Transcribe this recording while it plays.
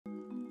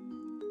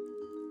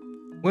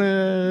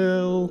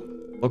Well,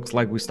 looks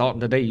like we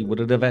start the day with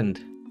an event.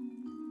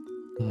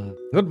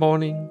 Good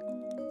morning.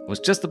 I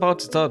was just about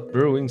to start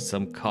brewing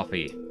some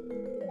coffee.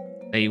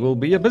 Today will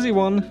be a busy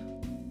one.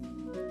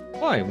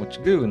 Why, what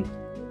you doing?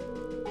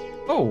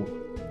 Oh,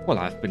 well,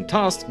 I've been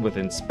tasked with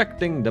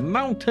inspecting the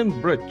mountain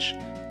bridge,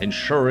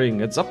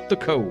 ensuring it's up to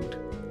code.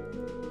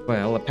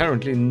 Well,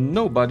 apparently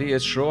nobody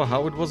is sure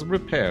how it was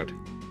repaired.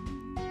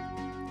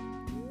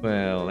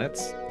 Well,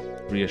 that's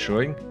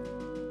reassuring.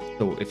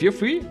 So, if you're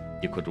free,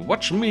 you could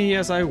watch me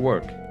as I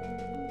work.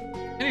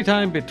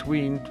 Anytime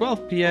between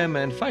 12 PM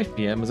and 5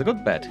 PM is a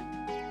good bet.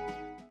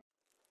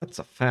 That's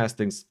a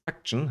fast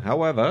inspection,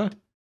 however.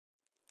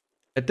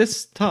 At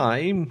this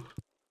time,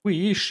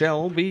 we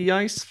shall be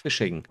ice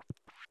fishing.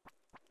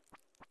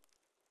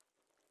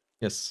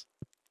 Yes.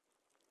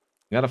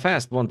 Got a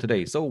fast one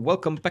today, so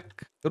welcome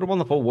back to the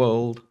wonderful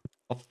world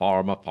of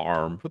Pharma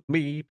Farm with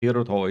me,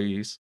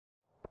 Piroteus,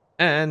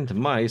 and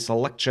my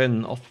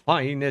selection of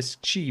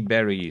finest chi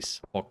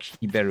berries, or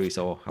key berries,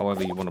 or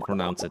however you want to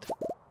pronounce it.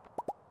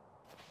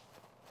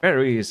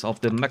 Berries of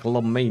the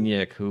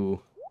megalomaniac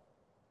who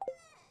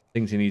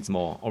thinks he needs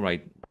more.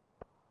 Alright.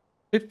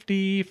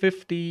 50,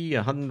 50,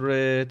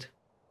 100,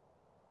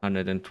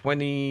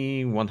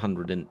 120,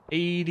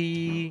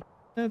 180.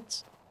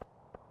 That's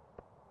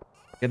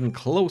getting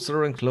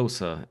closer and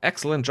closer.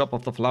 Excellent job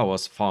of the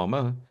flowers,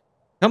 farmer.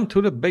 Come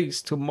to the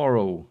base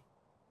tomorrow,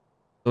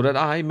 so that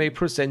I may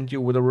present you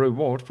with a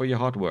reward for your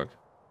hard work.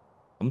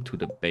 Come to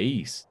the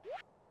base.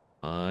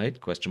 Right,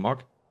 question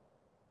mark.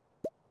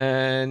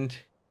 And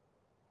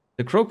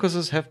the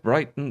crocuses have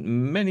brightened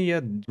many a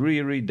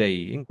dreary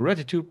day. In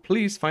gratitude,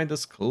 please find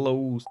us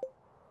close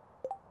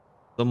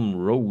some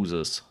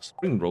roses.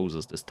 Spring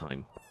roses this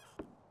time.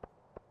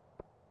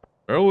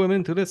 Throw them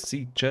into the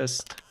seed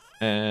chest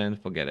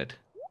and forget it.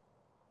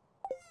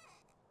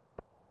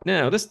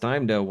 Now, this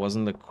time there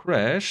wasn't a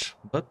crash,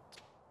 but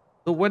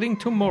the wedding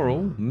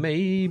tomorrow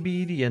may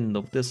be the end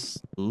of this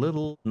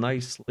little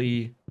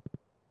nicely,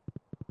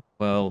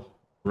 well,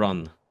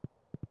 run.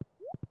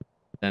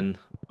 Then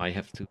I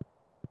have to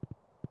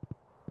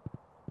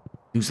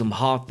do some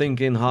hard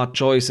thinking, hard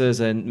choices,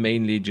 and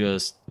mainly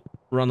just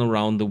run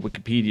around the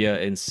Wikipedia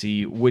and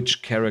see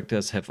which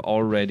characters have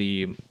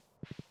already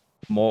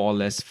more or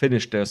less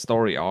finished their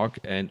story arc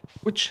and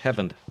which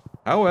haven't.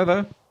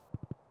 However,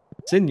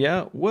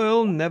 Sinja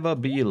will never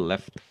be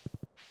left.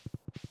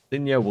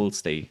 Sinja will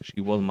stay.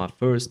 She was my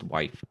first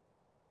wife,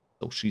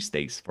 so she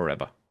stays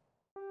forever.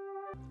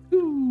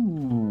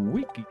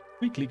 Ooh,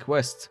 weekly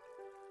quest.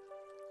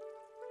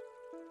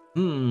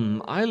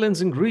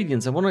 Islands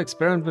ingredients. I want to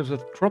experiment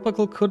with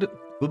tropical cooking,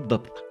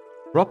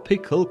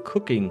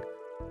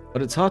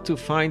 but it's hard to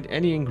find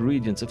any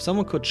ingredients. If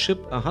someone could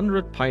ship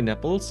 100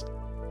 pineapples,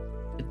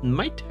 it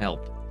might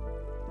help.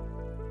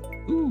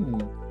 Ooh,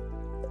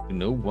 you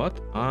know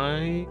what?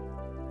 I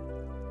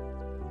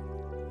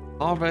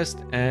harvest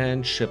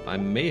and ship. I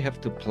may have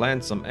to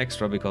plant some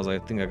extra because I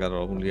think I got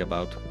only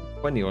about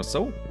 20 or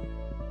so.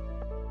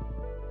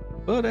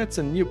 But that's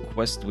a new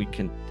quest we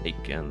can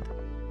take and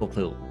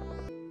fulfill.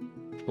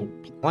 So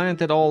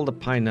planted all the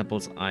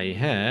pineapples I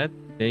had.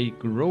 They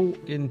grow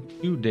in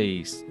 2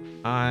 days.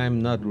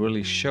 I'm not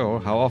really sure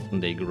how often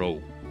they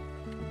grow,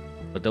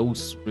 but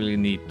those really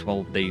need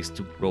 12 days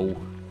to grow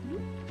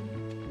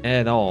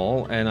at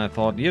all. And I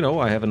thought, you know,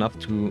 I have enough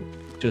to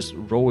just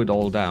roll it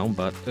all down,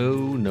 but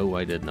oh no,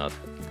 I did not.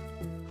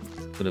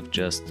 Could have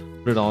just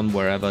put it on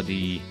wherever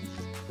the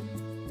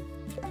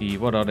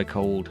what are they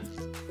called?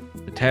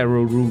 The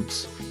taro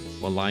roots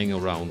were lying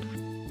around.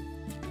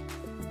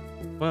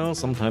 Well,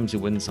 sometimes you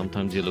win,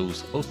 sometimes you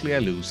lose. Mostly I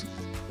lose.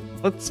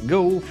 Let's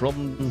go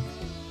from,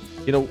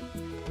 you know,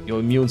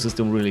 your immune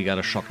system really got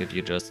a shock if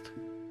you just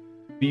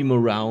beam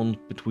around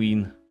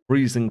between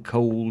freezing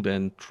cold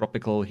and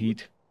tropical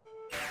heat.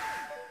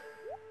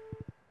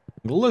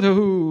 Glitter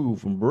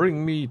hoof,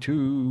 bring me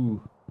to,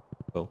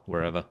 well,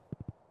 wherever.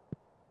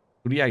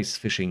 To the ice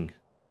fishing.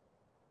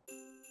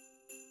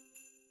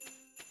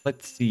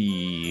 Let's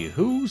see,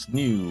 who's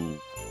new?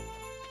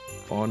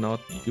 Or not,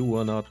 you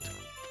or not.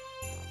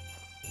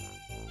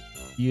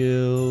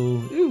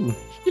 You. Ooh,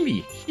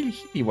 Hilly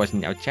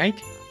wasn't outside.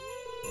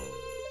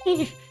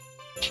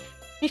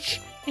 It's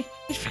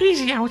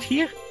freezing out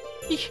here.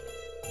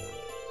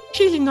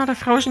 Chili, not a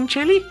frozen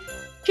chili.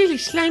 Chili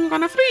slime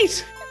gonna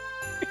freeze.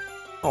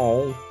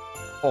 Oh,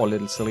 poor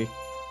little silly.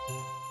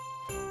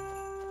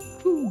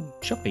 Ooh,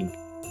 shopping.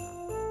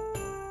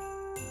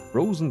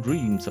 Frozen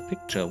Dreams, a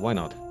picture, why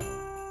not?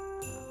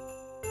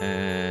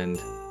 And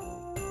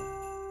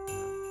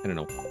I don't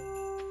know.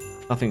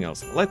 Nothing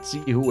else. Let's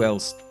see who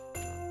else.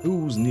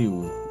 Who's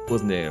new?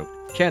 Wasn't there?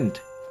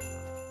 Kent.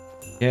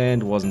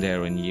 Kent wasn't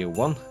there in year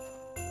 1.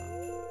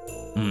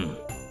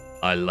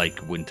 I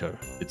like winter.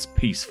 It's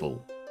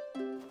peaceful.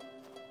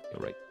 You're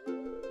right.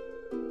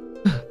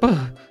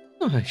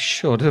 But I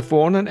should have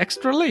worn an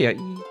extra layer.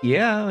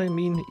 Yeah, I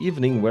mean,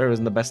 evening wear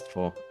isn't the best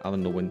for out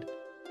in the wind.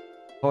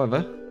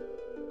 However,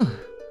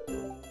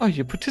 are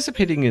you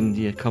participating in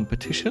the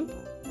competition?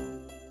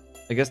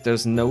 I guess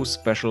there's no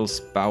special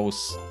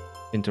spouse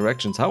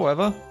interactions.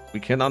 However, we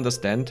can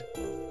understand.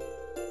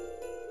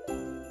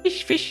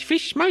 Fish, fish,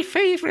 fish, my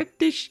favorite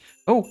dish.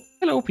 Oh,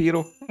 hello,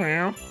 Piro.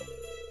 Well,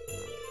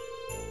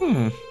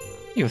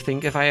 You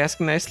think if I ask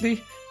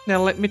nicely,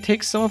 they'll let me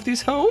take some of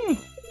these home?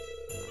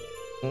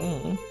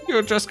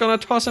 You're just gonna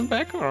toss them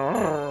back?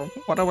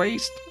 What a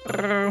waste.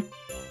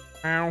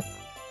 well,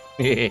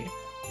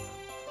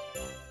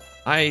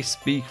 I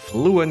speak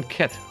fluent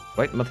cat,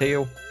 right,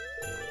 Matteo?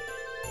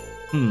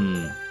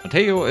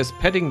 Matteo is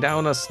petting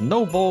down a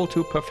snowball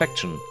to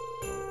perfection.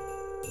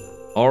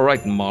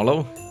 Alright,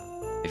 Marlo.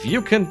 If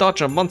you can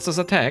dodge a monster's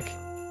attack,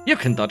 you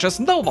can dodge a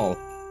snowball.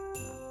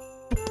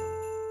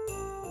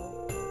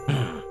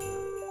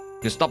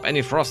 You spot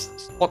any frost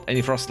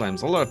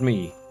slimes, alert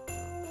me.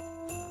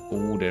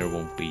 Oh, there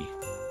won't be.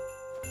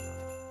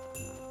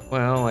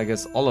 Well, I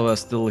guess Oliver's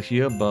still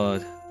here,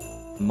 but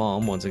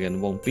Mom once again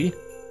won't be.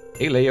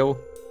 Hey, Leo.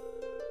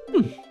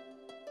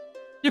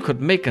 You could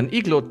make an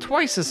igloo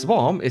twice as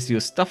warm as you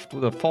stuffed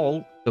the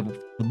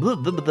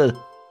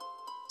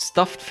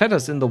stuffed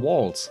feathers in the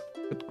walls.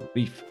 Good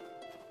grief.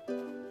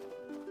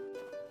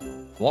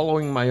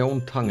 Swallowing my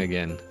own tongue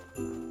again.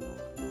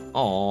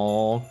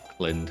 Aww,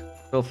 Clint.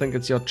 Still think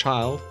it's your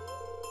child?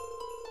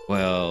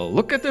 Well,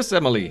 look at this,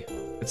 Emily.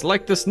 It's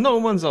like the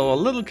snowman's our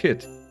little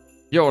kid.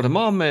 You're the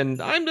mom and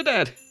I'm the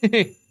dad.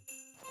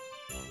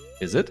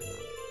 Is it?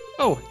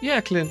 Oh, yeah,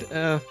 Clint.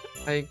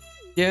 I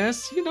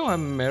guess. You know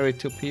I'm married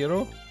to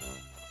Piro.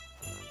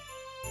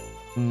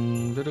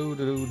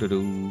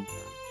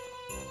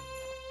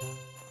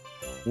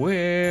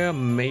 Where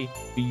may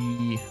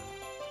be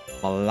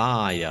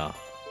Malaya?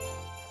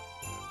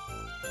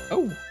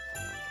 Oh.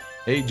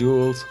 Hey,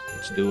 Jules.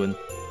 What you doing?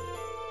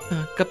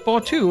 Got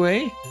bored too,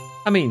 eh?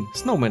 I mean,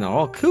 snowmen are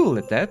all cool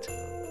at that.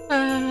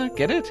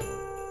 Get it?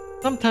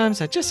 Sometimes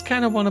I just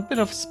kind of want a bit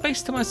of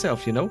space to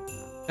myself, you know?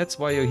 That's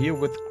why you're here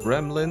with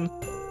Gremlin.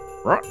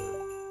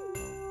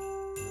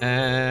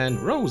 And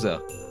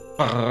Rosa.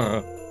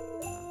 Oh,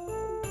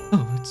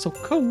 it's so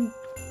cold.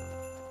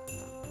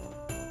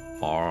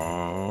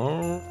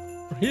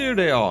 Here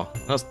they are.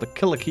 That's the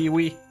killer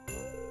kiwi.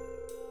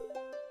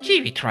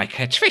 kiwi try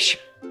catch fish.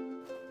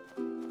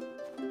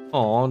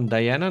 Oh,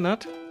 Diana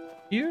not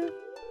here?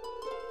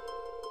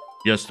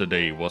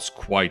 Yesterday was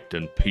quiet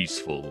and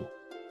peaceful.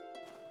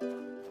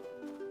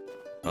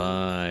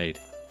 Right.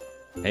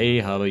 Hey,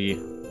 hubby.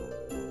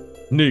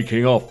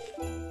 Sneaking off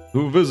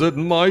to visit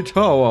my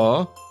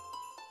tower.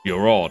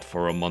 You're odd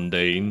for a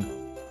mundane.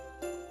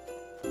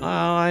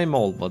 I'm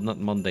old, but not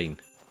mundane.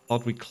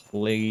 Thought we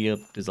cleared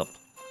this up.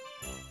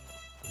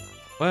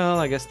 Well,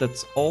 I guess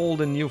that's all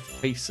the new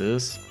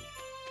faces.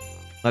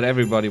 Not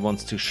everybody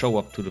wants to show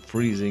up to the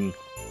freezing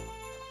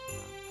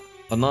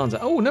bonanza.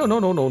 Oh,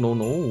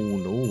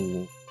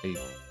 no. Hey.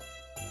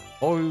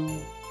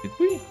 Oh, did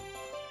we?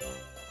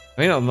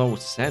 I don't know,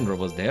 Sandra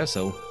was there,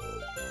 so...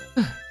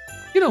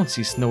 You don't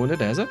see snow in the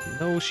desert.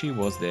 No, she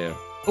was there.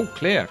 Oh,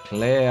 Claire.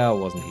 Claire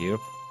wasn't here.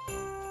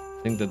 I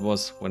think that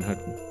was when her...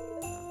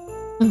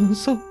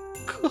 so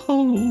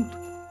cold.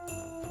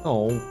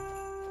 Oh.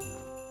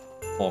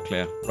 Poor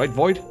Claire. Right,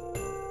 Void?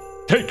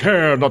 Take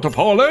care not to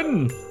fall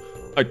in.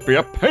 Might be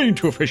a pain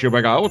to fish you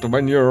back out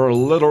when you're a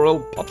literal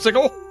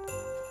popsicle.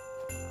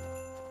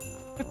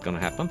 That's gonna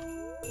happen.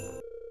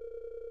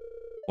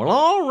 Well,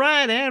 all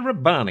right,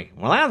 everybody.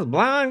 Well, I was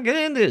blind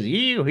getting this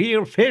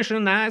here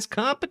fishing ice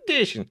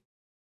competition.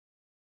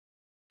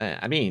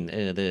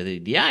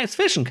 The ice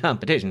fishing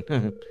competition.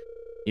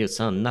 You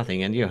saw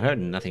nothing and you heard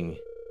nothing.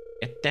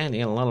 Get down,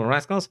 you little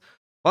rascals.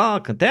 Well,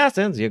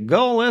 contestants, your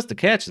goal is to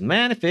catch as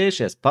many fish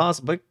as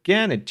possible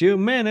can in 2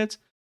 minutes,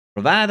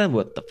 provided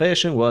with the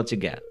fishing what you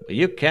got. But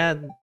you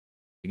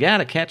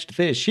gotta catch the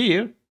fish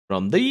here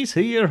from these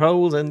here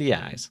holes in the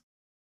ice.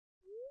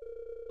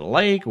 The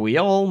lake we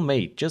all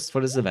made just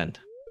for this event.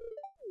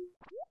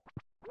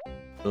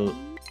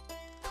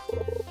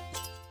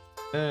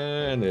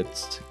 And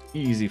it's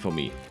easy for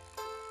me.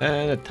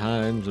 And the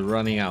time's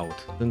running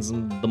out. Since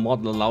the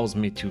mod allows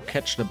me to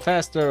catch them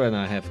faster and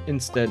I have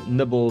instant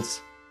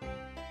nibbles.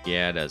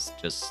 Yeah, that's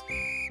just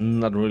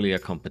not really a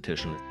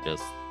competition. It's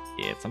just,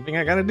 yeah, it's something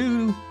I gotta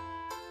do.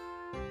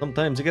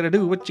 Sometimes you gotta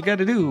do what you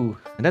gotta do.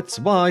 And that's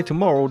why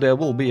tomorrow there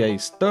will be a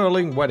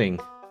sterling wedding.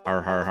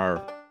 Har har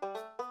har.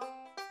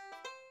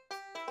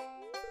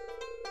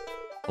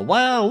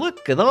 Well,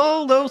 look at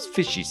all those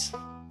fishies.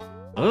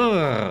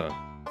 Ugh.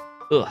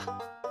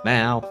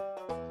 Mal.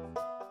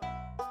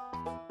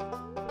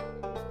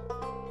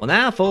 Well,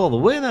 now for the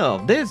winner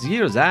of this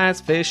year's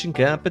ice fishing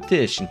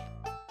competition.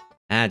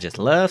 I just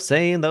love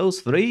saying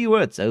those 3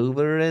 words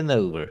over and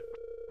over.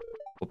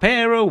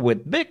 Piro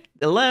with big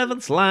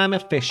 11 slimy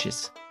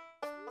fishes.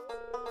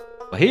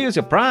 Well, here's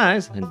your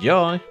prize.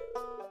 Enjoy.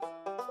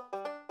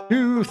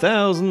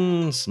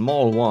 2,000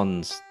 small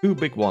ones. 2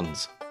 big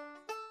ones.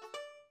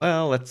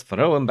 Well, let's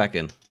throw him back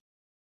in.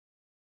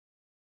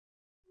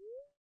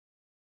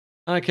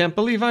 I can't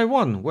believe I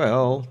won.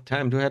 Well,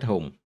 time to head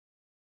home.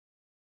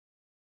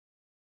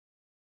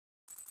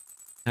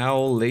 How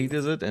late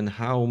is it and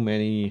how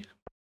many...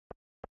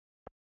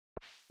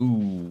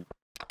 Ooh.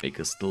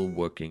 Baker's still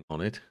working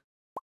on it.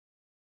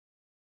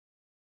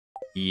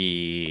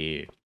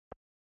 Yeah.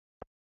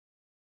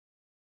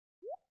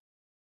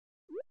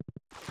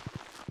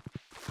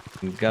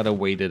 Gotta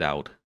wait it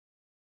out.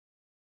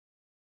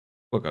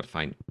 We're gonna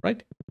find,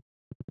 right?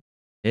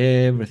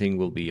 Everything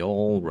will be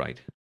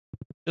alright.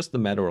 Just a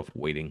matter of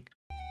waiting.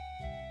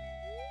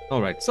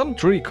 Alright, some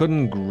tree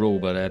couldn't grow,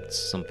 but that's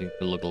something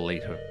to look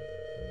later.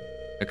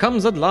 There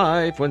comes a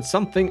life when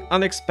something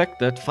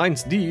unexpected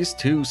finds these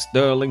two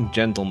sterling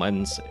gentlemen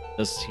in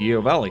this here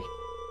valley.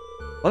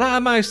 But I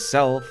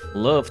myself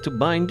love to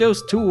bind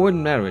those two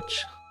in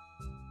marriage.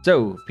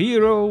 So,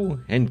 Piro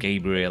and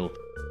Gabriel.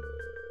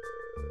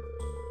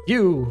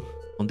 You,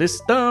 on this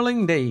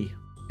sterling day,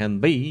 can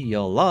be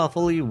your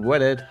lawfully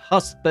wedded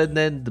husband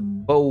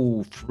and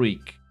beau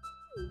freak.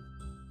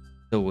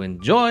 So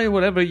enjoy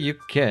whatever you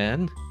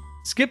can,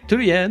 skip to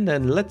the end,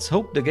 and let's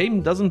hope the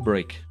game doesn't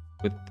break.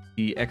 With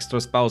the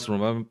extra spouse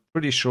room, I'm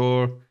pretty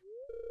sure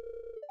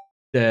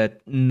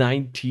that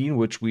 19,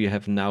 which we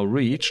have now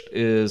reached,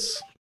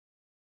 is,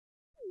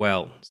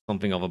 well,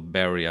 something of a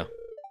barrier.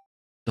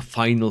 The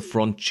final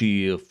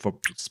frontier for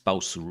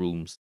spouse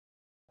rooms.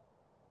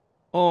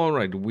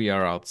 Alright, we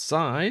are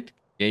outside.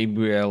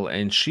 Gabriel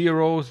and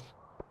Shiro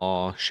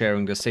are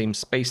sharing the same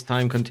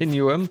space-time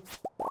continuum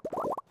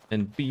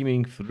and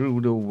beaming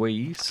through the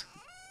ways.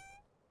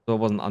 So I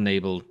wasn't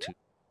unable to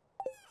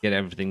get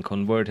everything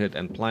converted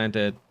and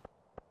planted.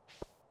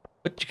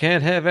 But you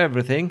can't have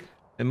everything.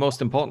 And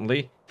most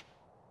importantly,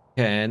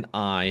 can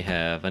I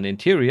have an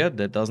interior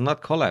that does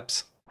not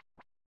collapse?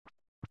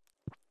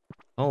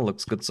 Oh,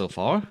 looks good so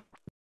far.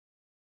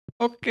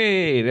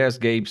 Okay, there's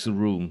Gabe's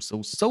room.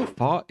 So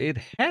far it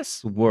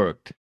has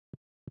worked.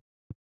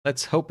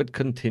 Let's hope it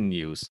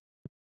continues.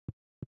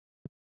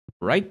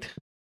 Right,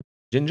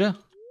 Ginger?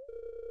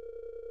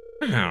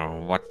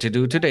 What to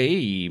do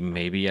today?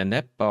 Maybe a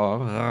nap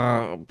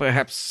or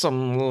perhaps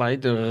some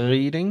light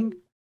reading?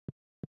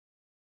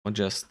 Or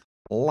just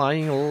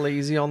lying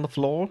lazy on the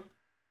floor?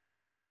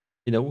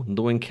 You know,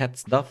 doing cat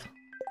stuff?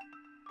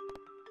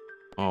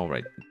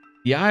 Alright.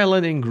 The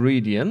island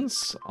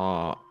ingredients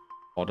are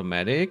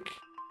automatic.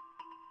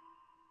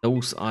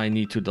 Those I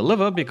need to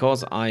deliver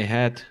because I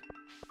had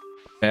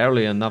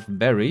barely enough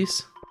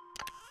berries.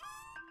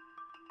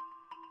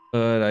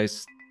 But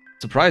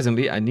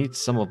surprisingly, I need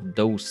some of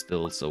those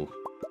still, so...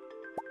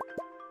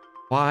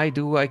 Why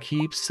do I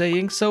keep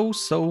saying so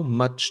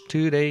much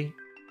today?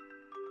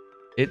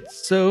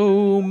 It's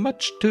so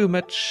much too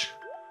much.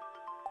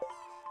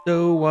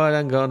 So what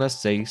I'm gonna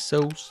say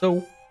so.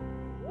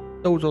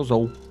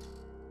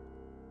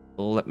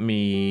 Let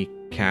me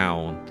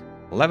count.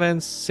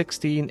 11,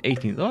 16,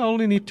 18. Oh, I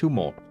only need 2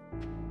 more.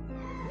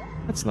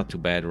 That's not too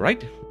bad,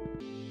 right?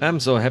 I'm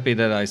so happy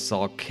that I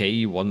saw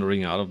Kay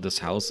wandering out of this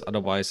house.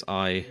 Otherwise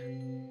I...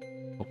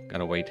 Oh,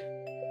 gotta wait.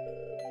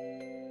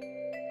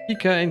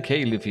 Pika and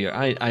Kay live here.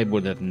 I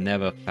would have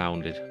never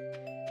found it.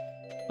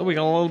 So we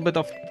got a little bit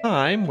of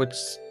time, which...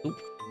 Ooh.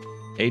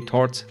 Hey,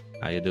 Tort.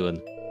 How you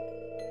doing?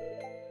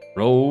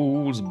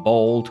 Rolls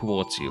ball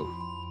towards you.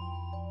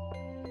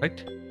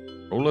 Right?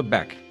 Roll it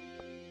back.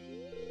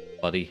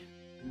 Buddy.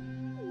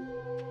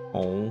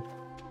 Oh.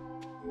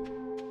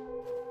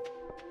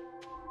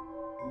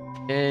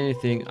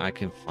 Anything I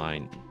can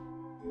find.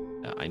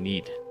 I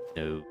need.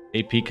 No.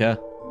 Hey, Pika.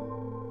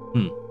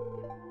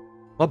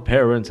 My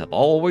parents have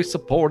always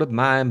supported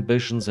my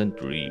ambitions and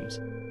dreams.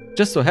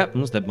 Just so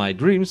happens that my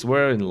dreams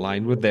were in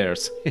line with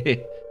theirs.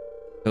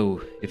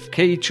 So, if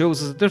Kay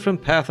chooses a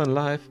different path in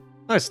life,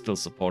 I still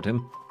support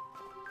him.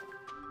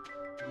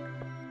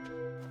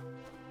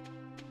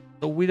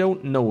 So we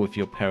don't know if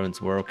your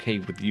parents were okay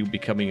with you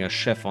becoming a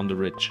chef on the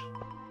ridge.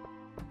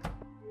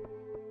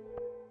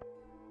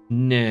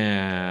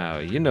 Now,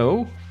 you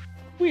know,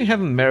 we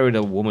haven't married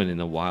a woman in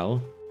a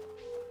while.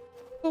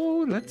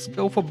 So let's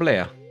go for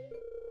Blair.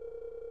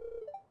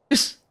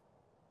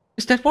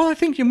 Is that what I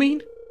think you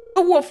mean?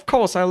 Oh, of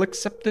course I'll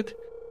accept it.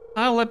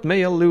 I'll let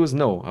Mayor Lewis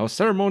know. Our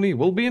ceremony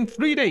will be in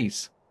 3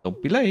 days.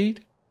 Don't be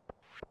late.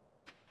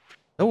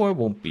 No, I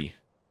won't be.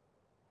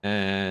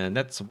 And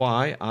that's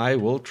why I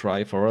will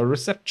try for a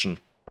reception.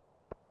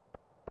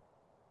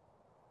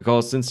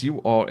 Because since you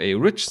are a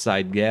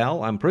Ridgeside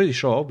gal, I'm pretty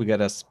sure we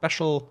get a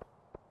special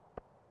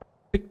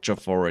picture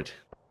for it.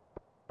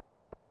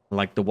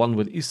 Like the one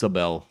with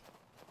Isabel.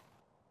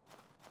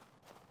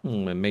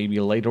 And maybe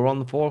later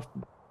on for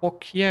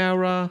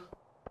Kiara.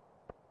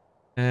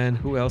 And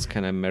who else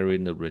can I marry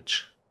in the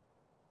Ridge?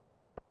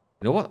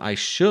 You know what? I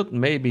should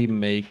maybe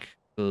make...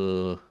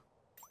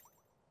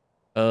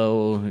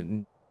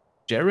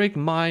 Jarek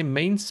my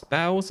main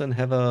spouse and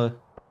have a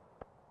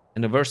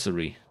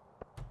anniversary.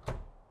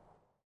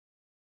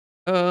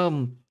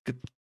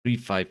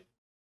 3-5.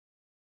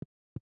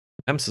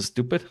 I'm so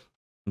stupid.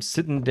 I'm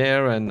sitting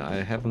there and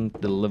I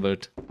haven't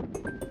delivered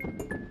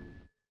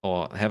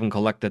or haven't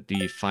collected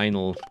the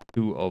final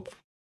 2 of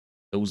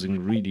those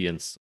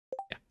ingredients.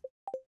 Yeah.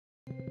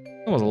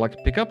 That was a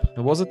lucky pickup.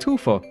 It was a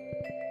twofer.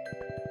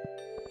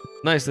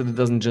 Nice that it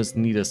doesn't just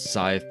need a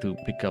scythe to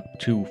pick up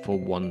 2 for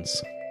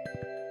once.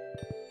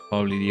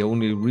 Probably the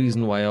only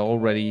reason why I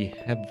already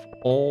have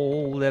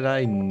all that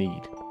I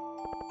need.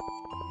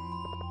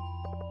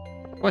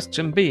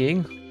 Question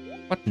being,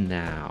 what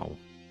now?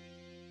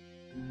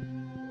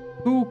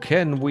 Who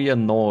can we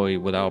annoy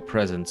with our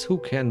presence? Who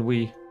can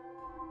we...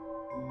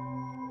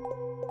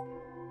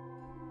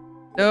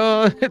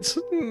 It's...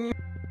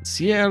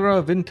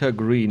 Sierra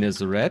Wintergreen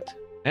is red,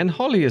 and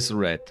Holly is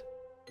red.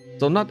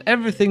 So not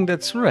everything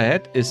that's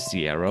red is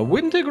Sierra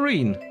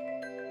Wintergreen.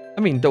 I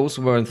mean, those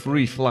weren't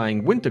 3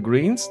 flying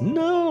wintergreens.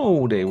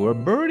 No, they were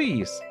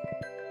birdies.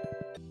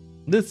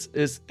 This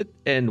is it,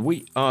 and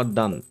we are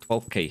done.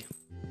 12k.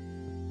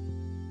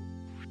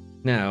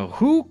 Now,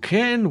 who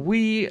can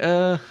we...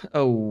 Oh,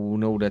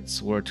 no,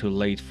 we're too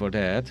late for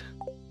that.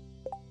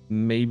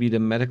 Maybe the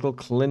medical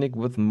clinic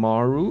with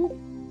Maru?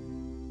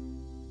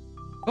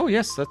 Oh,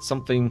 yes, that's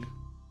something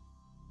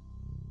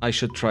I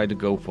should try to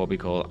go for,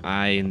 because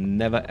I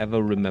never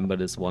ever remember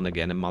this one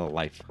again in my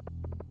life.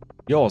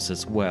 Yours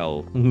as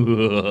well.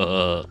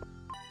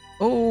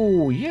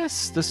 Oh,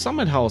 yes, the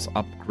Summit House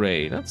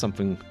upgrade. That's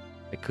something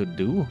I could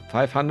do.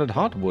 500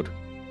 hardwood.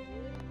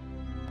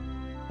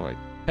 Alright,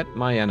 pet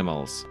my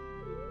animals.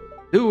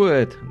 Do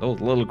it! Those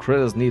little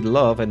critters need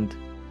love, and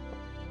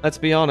let's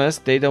be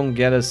honest, they don't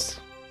get us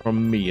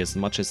from me as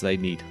much as they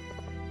need.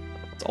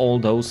 It's all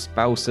those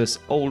spouses,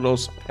 all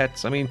those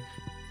pets. I mean,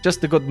 just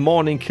the good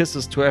morning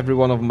kisses to every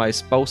one of my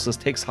spouses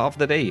takes half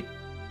the day.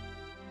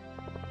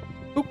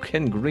 Who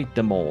can greet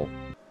them all?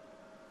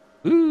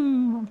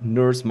 Ooh,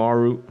 Nurse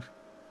Maru.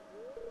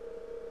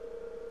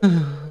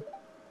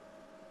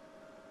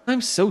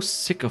 I'm so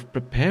sick of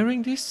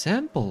preparing these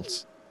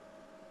samples.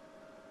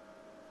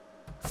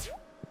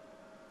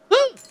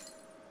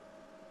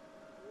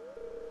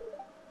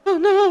 Oh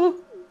no!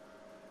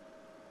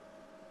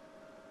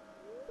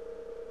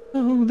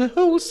 Oh, the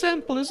whole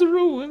sample is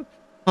ruined.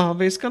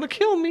 Harvey's gonna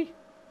kill me.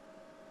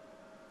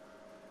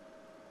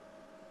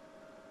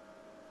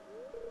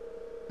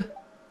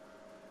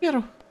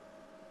 Piro,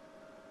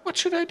 what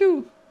should I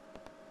do?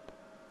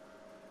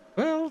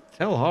 Well,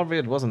 tell Harvey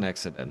it was an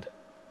accident.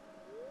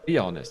 Be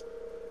honest.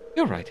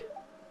 You're right.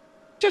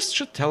 Just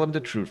should tell him the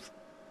truth.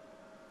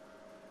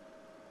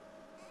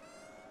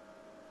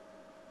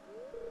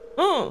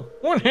 Oh,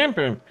 what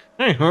happened?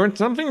 I heard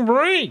something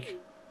break.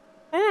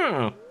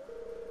 Oh.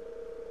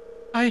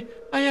 I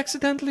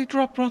accidentally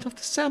dropped one of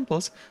the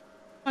samples.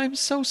 I'm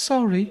so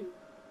sorry.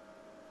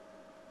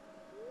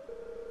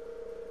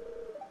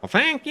 Well,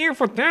 thank you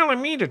for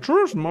telling me the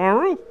truth,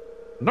 Maru.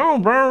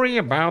 Don't worry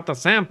about the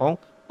sample.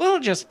 We'll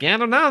just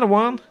get another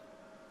one.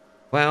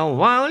 Well,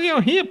 while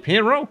you're here,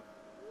 Piro,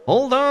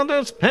 hold on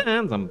those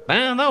pens and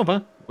bend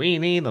over. We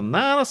need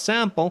another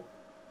sample.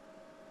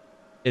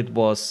 It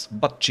was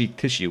butt cheek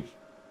tissue.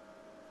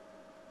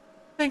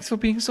 Thanks for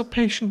being so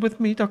patient with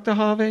me, Dr.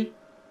 Harvey.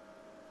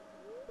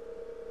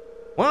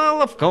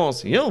 Well, of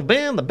course, you've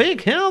been the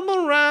big help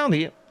around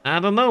here. I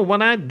don't know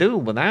what I'd do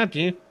without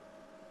you.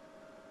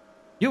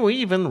 You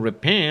even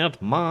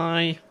repaired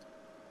my...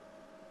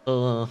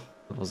 what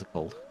was it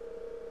called?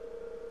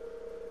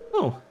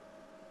 Oh.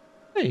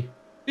 Hey,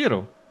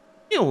 Piro.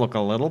 You look a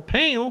little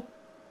pale.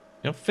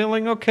 You're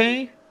feeling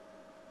okay?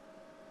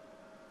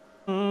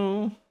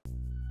 Oh.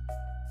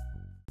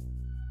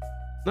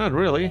 Not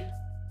really.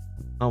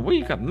 Oh,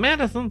 we've got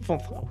medicine for...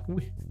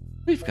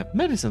 We've got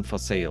medicine for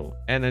sale.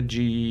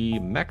 Energy,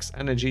 max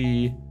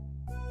energy,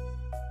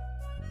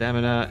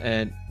 stamina,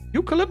 and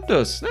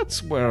eucalyptus.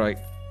 That's where I...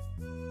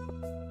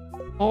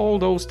 All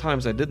those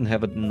times I didn't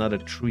have another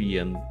tree,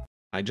 and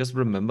I just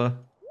remember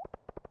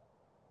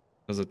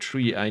there's a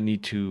tree I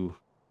need to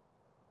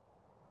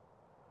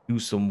do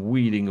some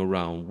weeding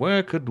around.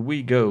 Where could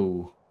we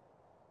go?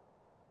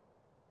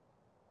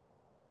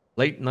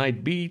 Late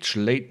night beach,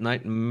 late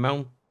night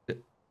mountain.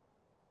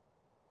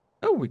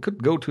 Oh, we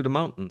could go to the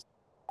mountains.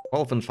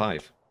 12 and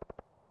 5.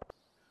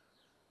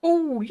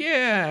 Oh,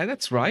 yeah,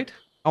 that's right.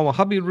 Our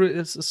hobby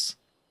is...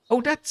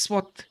 Oh, that's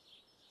what...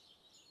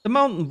 The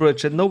mountain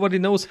bridge, and nobody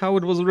knows how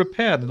it was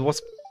repaired. It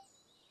was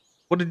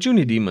for the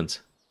Junie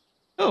demons.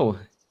 Oh,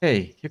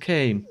 hey, you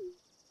came.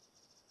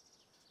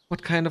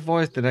 What kind of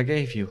voice did I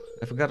give you?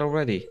 I forgot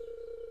already.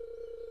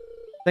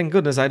 Thank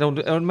goodness I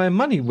don't earn my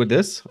money with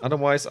this.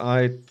 Otherwise,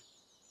 I'd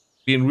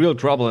be in real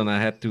trouble, and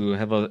I had to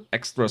have an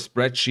extra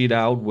spreadsheet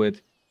out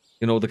with,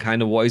 you know, the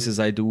kind of voices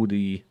I do.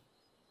 The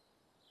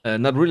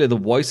not really the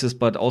voices,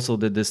 but also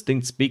the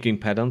distinct speaking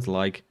patterns.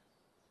 Like,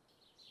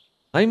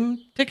 I'm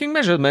taking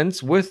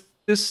measurements with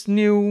this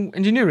new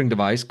engineering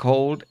device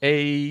called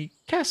a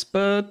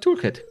Casper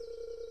toolkit.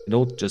 You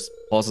know, just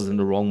pauses in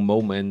the wrong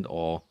moment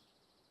or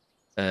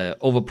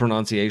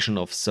overpronunciation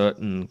of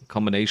certain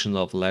combinations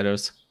of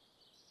letters.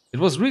 It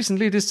was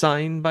recently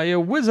designed by a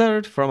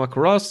wizard from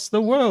across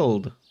the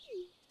world.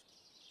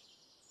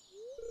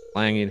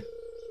 Playing it.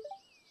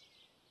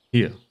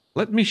 Here,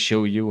 let me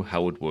show you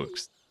how it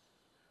works.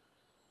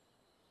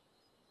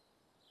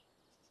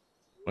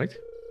 Right?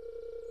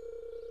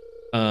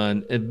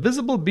 An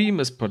invisible beam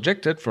is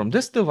projected from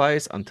this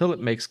device until it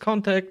makes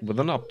contact with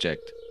an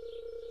object.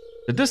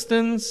 The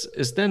distance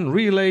is then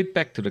relayed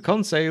back to the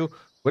console,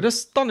 with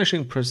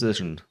astonishing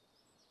precision.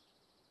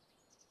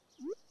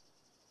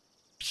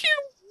 Pew!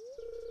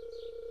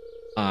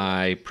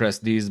 I press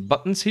these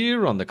buttons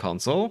here on the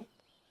console.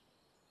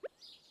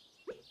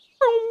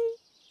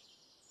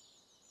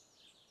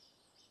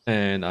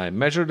 And I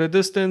measure the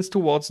distance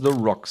towards the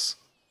rocks.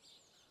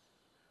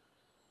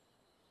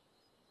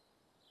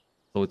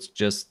 So it's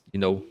just, you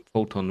know,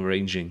 photon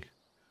ranging.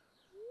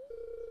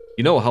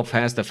 You know how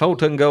fast the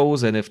photon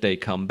goes, and if they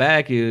come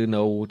back, you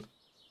know,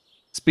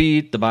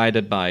 speed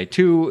divided by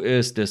 2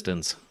 is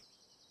distance.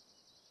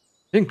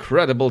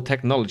 Incredible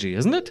technology,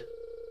 isn't it?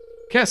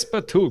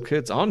 Casper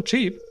toolkits aren't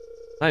cheap.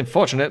 I'm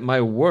fortunate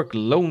my work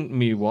loaned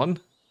me one.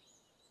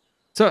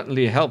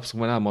 Certainly helps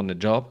when I'm on the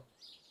job.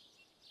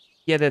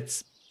 Yet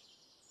it's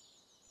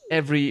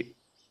every...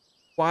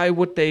 Why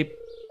would they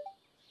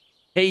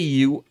pay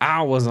you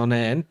hours on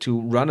end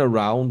to run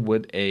around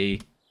with a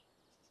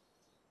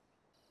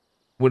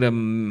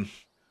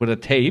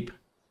tape,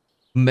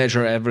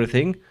 measure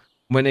everything,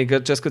 when they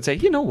just could say,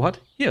 you know what,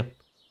 here,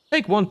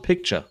 take one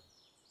picture.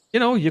 You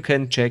know, you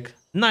can check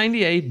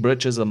 98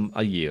 bridges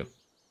a year.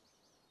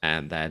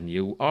 And then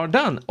you are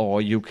done.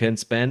 Or you can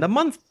spend a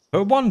month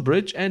per one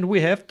bridge and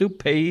we have to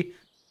pay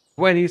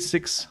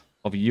 26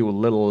 of you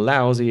little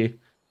lousy,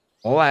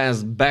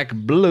 glass-back,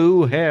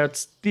 blue-haired,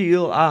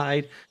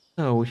 steel-eyed.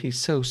 Oh, he's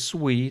so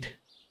sweet.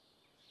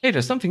 Hey,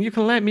 there's something you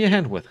can lend me a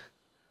hand with.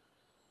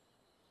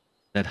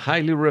 That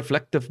highly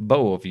reflective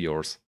bow of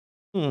yours.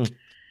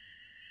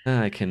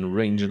 I can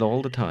range it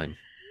all the time.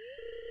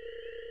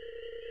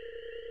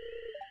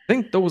 I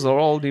think those are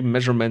all the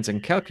measurements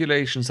and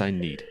calculations I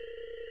need.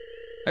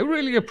 I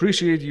really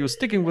appreciate you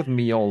sticking with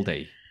me all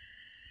day.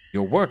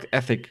 Your work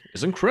ethic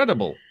is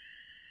incredible.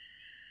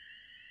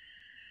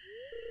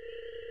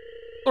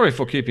 Sorry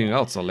for keeping you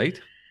out so late.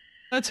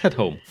 Let's head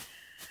home.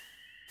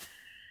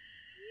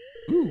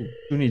 Ooh,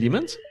 puny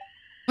demons?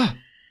 Ah,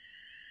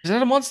 is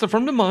that a monster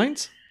from the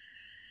mines?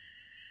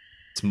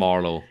 It's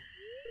Marlowe.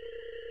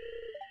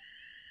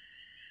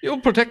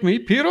 You'll protect me,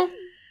 Piro?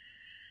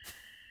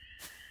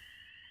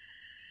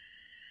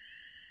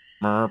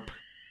 Merp.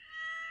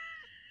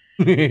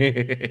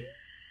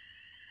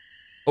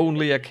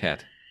 Only a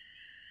cat.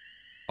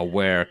 A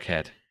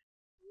werecat.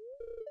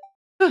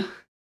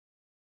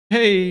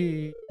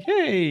 Hey,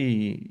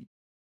 hey.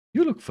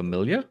 You look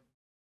familiar.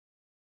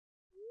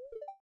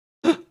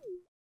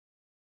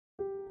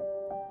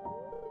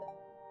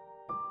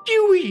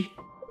 Dewey!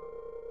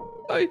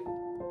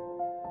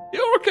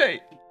 You're okay.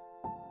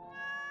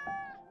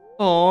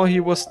 Oh, he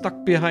was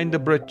stuck behind the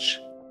bridge.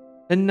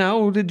 And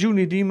now the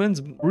Junie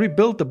demons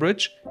rebuilt the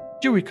bridge.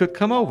 Dewey could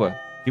come over.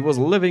 He was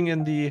living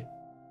in the...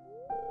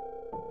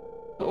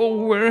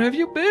 Oh, where have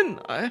you been?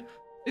 I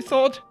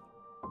thought...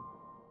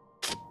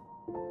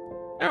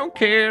 I don't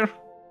care.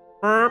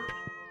 Burp.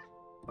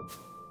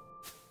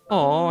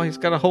 Oh, he's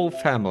got a whole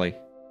family.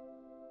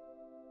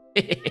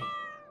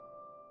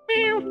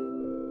 Meow.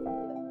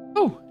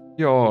 Oh,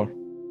 your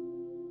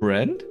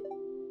friend?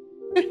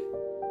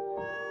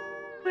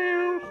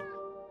 Meow.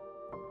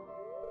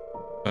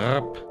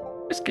 Burp.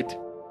 Biscuit.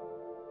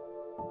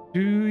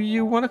 Do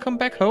you want to come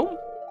back home?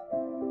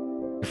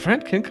 Your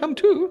friend can come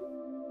too.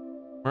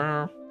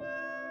 Meow.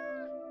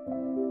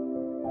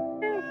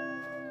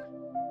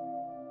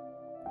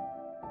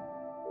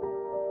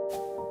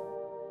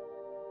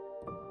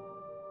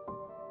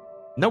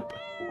 Nope.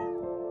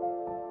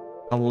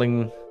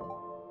 Cuddling.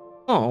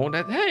 Oh,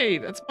 hey,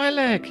 that's my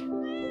leg.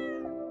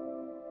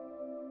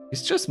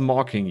 He's just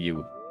mocking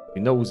you. He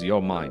knows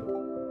you're mine.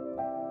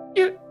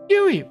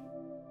 Yui,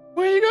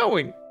 where are you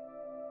going?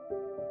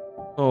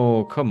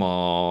 Oh, come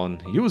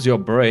on. Use your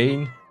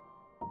brain.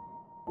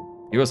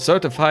 You're a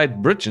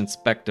certified bridge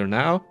inspector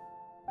now.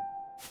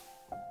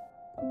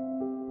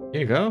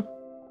 Here you go.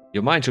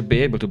 Your mind should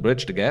be able to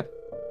bridge the gap.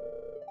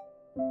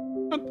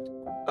 I'm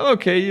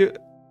okay.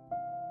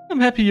 I'm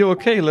happy you're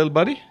okay, little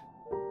buddy.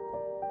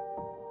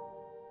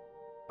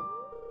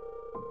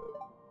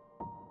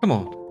 Come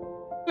on.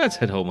 Let's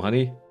head home,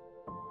 honey.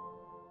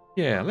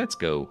 Yeah, let's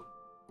go.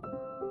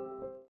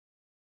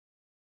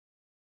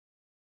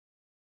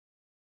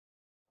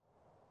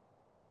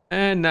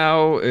 And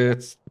now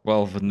it's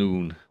 12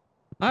 noon.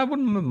 I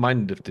wouldn't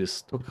mind if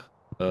this took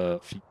a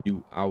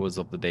few hours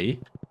of the day.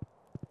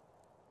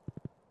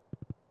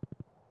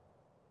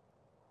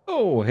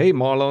 Oh, hey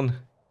Marlon.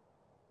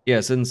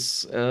 Yeah,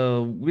 since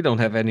we don't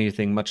have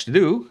anything much to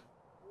do,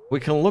 we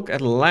can look at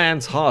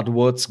Lance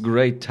Hardwood's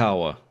Great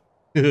Tower.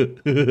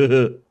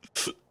 Got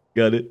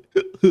it.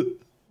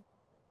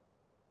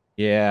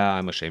 Yeah,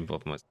 I'm ashamed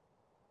of myself.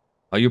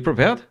 Are you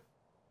prepared?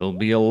 It'll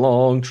be a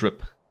long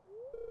trip.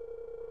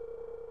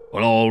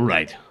 Well, all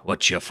right.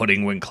 Watch your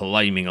footing when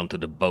climbing onto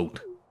the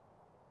boat.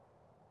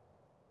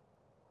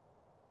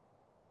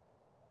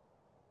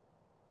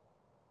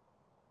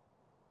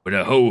 With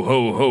a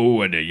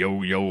ho-ho-ho and a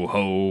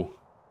yo-yo-ho.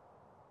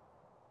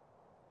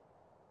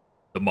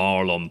 The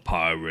Marlon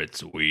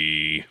Pirates,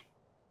 we...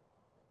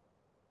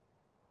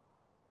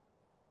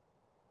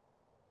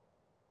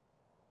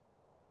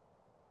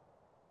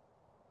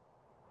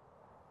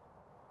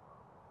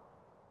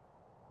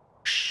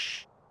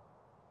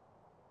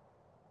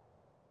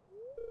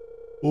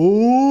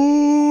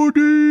 Odin!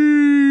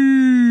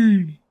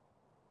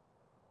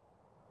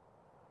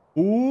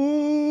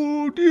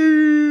 Odin!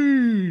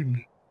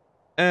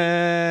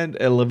 And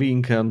a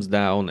lawine comes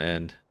down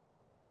and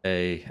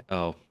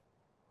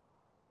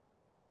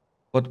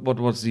what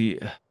was an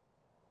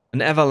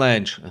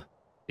avalanche?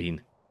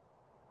 Bean.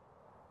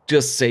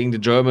 Just saying the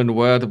German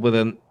word with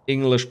an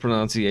English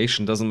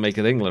pronunciation doesn't make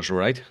it English,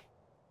 right?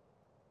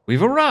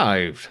 We've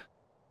arrived.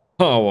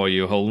 How are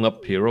you holding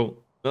up, Piro?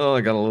 Well,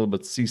 I got a little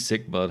bit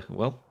seasick, but,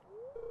 well,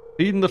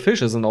 feeding the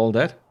fishes and all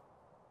that.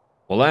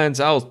 Poland's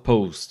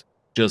outpost,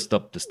 just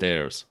up the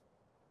stairs.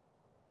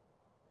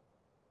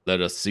 Let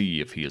us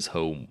see if he is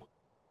home.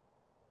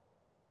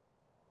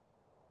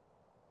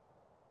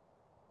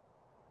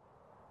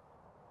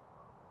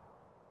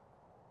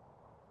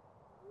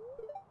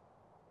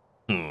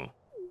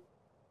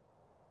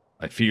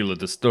 I feel a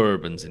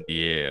disturbance in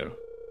the air.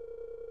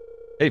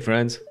 Hey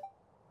friends,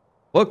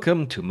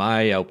 welcome to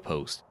my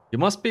outpost. You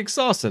must be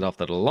exhausted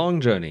after the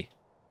long journey.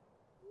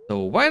 So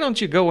why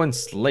don't you go and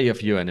slay a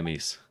few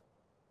enemies?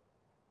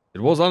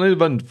 It was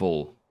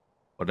uneventful,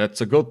 but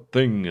that's a good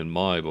thing in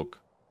my book.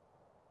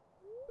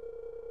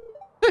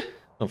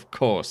 Of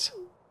course.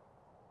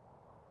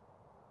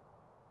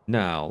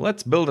 Now,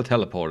 let's build a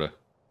teleporter.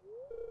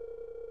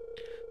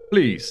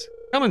 Please,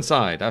 come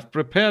inside. I've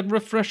prepared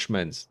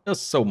refreshments. There's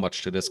so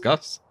much to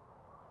discuss.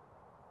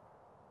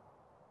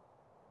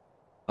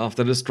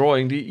 After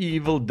destroying the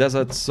evil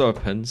desert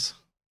serpents...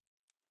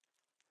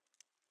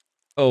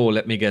 Oh,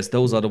 let me guess.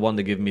 Those are the ones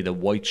that give me the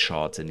white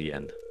shards in the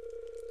end.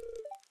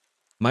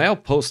 My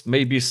outpost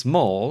may be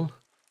small,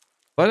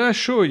 but I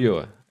assure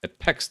you, it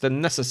packs the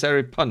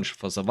necessary punch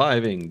for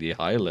surviving the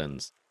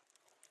highlands.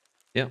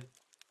 Yeah.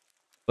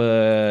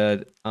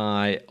 But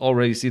I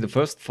already see the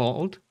first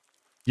fault.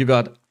 You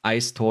got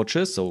ice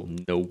torches, so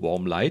no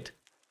warm light.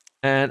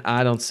 And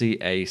I don't see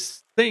a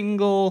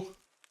single...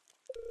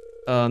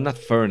 not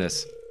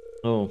furnace.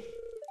 Oh.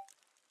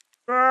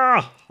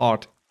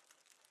 Heart.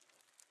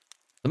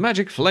 The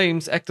magic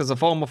flames act as a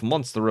form of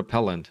monster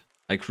repellent.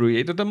 I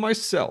created them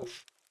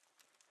myself.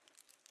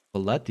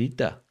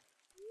 Paladita.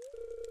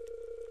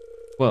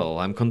 Well,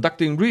 I'm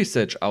conducting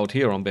research out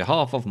here on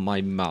behalf of my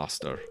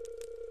master.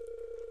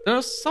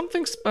 There's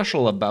something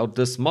special about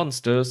these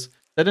monsters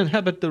that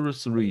inhabit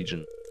this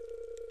region.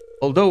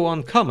 Although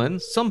uncommon,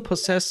 some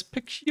possess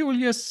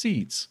peculiar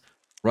seeds,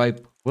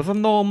 ripe with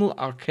abnormal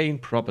arcane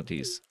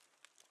properties.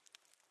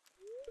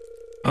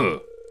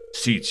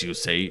 Seeds, you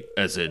say,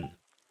 as in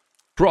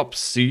crop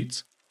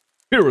seeds?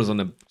 Here is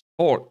an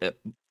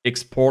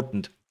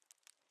exportant.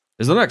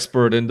 Is an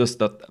expert in this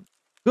that...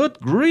 Good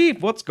grief,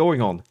 what's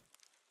going on?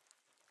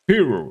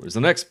 Piro is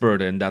an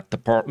expert in that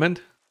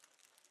department.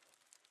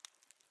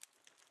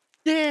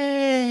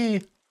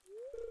 Yay!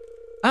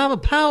 I'm a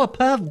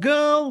Powerpuff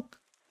Girl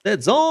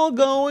that's all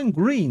going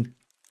green.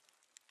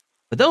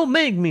 But don't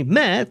make me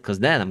mad, cause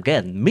then I'm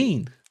getting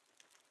mean.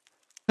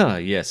 Ah,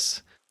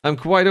 yes. I'm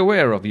quite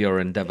aware of your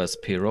endeavors,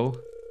 Piro.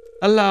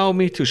 Allow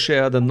me to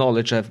share the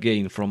knowledge I've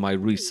gained from my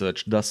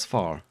research thus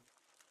far.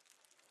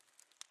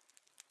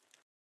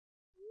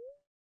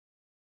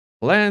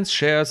 Lance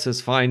shares his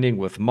finding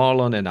with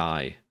Marlon and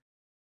I.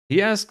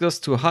 He asked us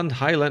to hunt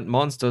highland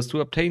monsters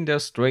to obtain their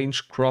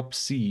strange crop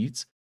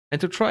seeds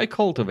and to try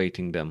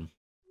cultivating them.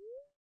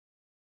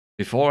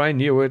 Before I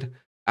knew it,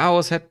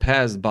 hours had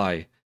passed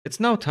by. It's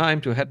now time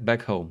to head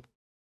back home.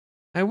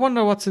 I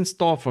wonder what's in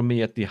store for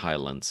me at the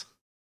highlands.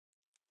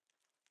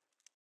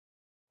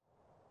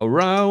 A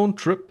round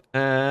trip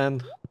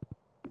and...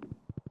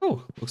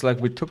 Oh, looks like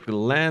we took the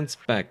lands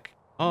back.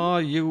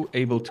 Are you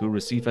able to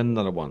receive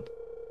another one?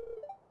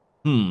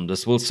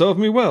 This will serve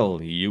me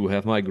well. You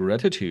have my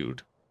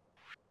gratitude.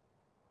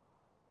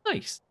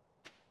 Nice.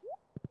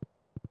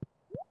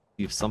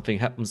 See if something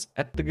happens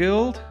at the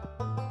guild.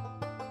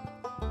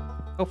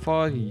 So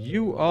far,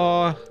 you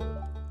are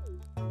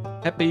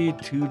happy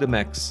to the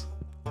max.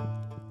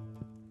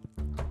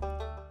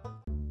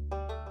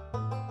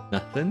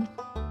 Nothing?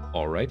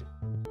 Alright.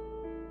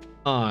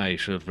 I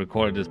should have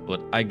recorded this,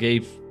 but I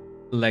gave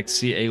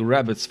Lexi a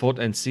rabbit's foot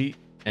and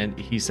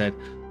he said,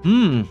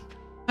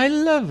 I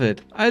love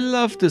it. I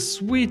love the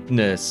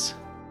sweetness.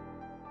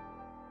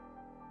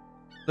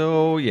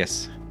 So,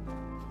 yes.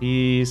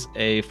 He's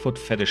a foot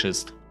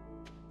fetishist.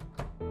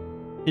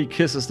 He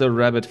kisses the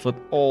rabbit foot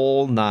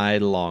all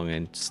night long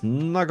and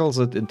snuggles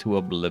it into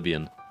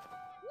oblivion.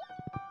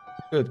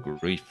 Good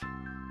grief.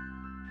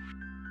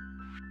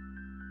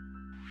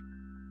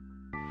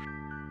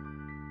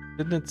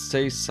 Didn't it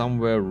say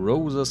somewhere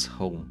Rosa's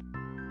home?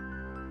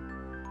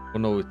 Oh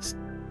no, it's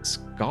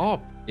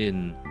Scarp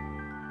in...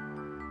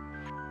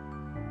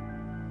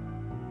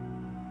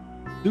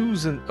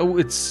 Susan. Oh,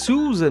 it's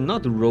Susan,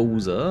 not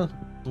Rosa.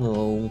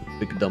 Oh,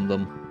 big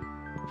dum-dum.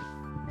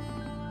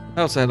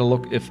 I also had a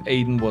look if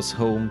Aiden was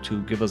home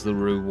to give us the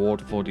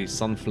reward for the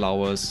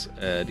sunflowers.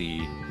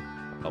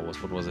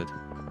 What was it?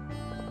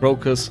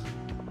 Crocus.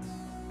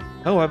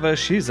 However,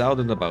 she's out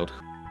and about.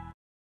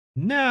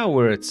 Now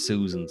we're at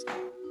Susan's.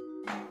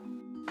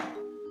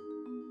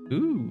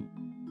 Ooh.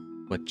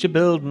 What you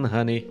building,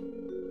 honey?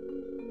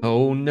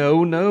 Oh,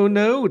 no, no,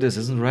 no. This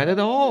isn't right at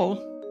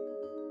all.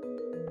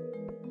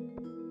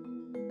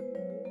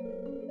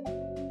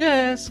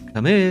 Yes,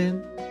 come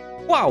in.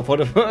 Wow, for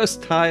the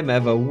first time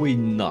ever, we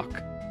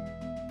knock.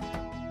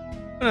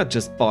 We're not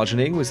just barging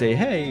in, we say,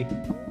 hey,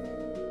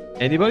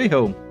 anybody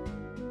home?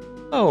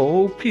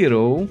 Oh,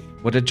 Piro,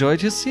 what a joy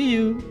to see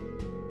you.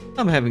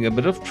 I'm having a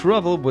bit of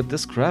trouble with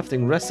this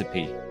crafting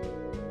recipe.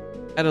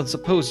 I don't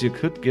suppose you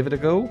could give it a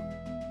go?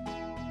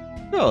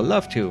 Oh,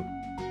 love to.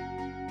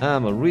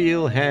 I'm a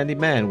real handy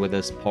man with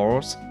this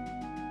paws.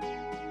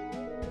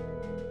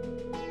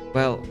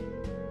 Well,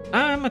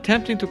 I'm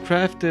attempting to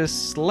craft this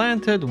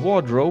slanted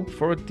wardrobe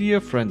for a dear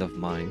friend of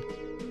mine.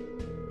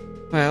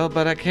 Well,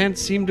 but I can't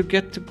seem to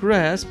get to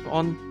grasp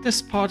on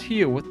this part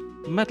here with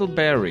metal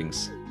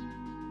bearings.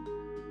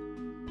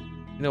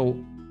 You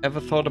know, ever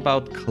thought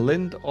about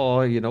Clint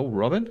or,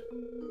 Robin?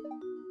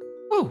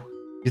 Oh,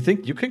 you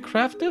think you can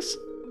craft this?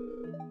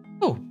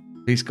 Oh,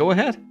 please go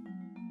ahead.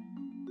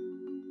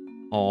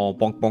 Oh,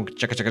 bonk bonk,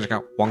 checka checka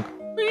checka, bonk.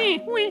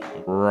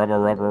 Rubber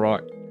rubber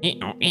rubber.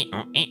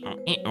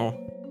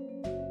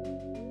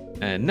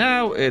 And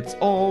now it's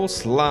all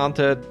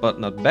slanted, but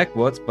not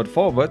backwards, but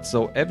forwards.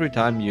 So every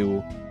time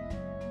you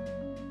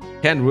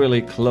can't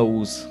really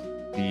close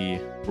the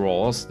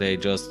drawers, they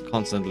just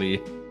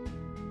constantly,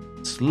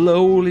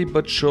 slowly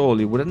but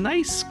surely, with a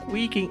nice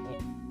squeaking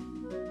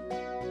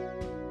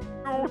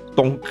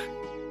donk.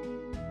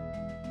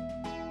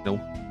 No.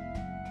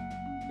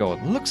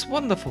 God, looks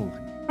wonderful.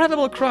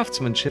 Incredible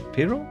craftsmanship,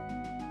 Piro.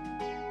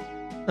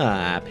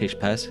 Ah, pish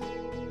pass.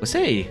 Well,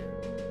 say,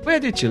 where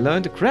did you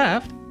learn to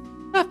craft?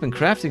 I've been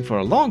crafting for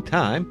a long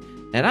time,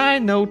 and I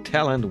know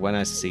talent when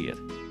I see it.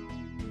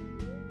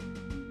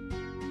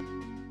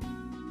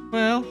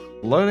 Well,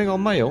 learning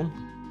on my own.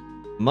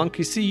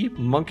 Monkey see,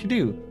 monkey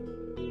do.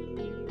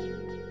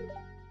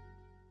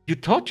 You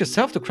taught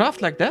yourself to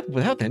craft like that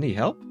without any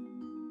help?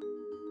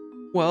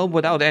 Well,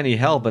 without any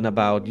help in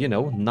about,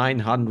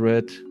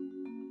 900...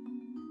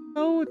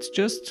 Oh, it's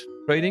just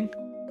trading.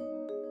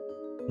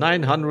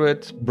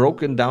 900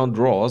 broken down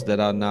drawers that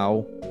are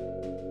now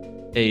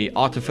a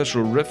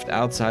artificial rift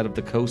outside of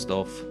the coast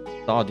of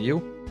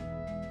Stardew.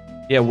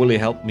 Yeah, Willie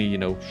helped me,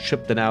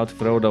 ship them out,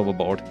 throw it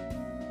overboard.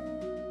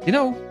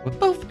 We're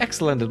both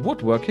excellent at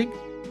woodworking,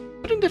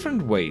 but in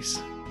different ways.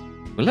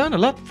 We learn a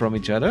lot from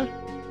each other.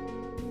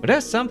 But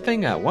there's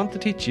something I want to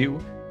teach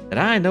you that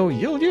I know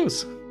you'll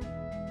use.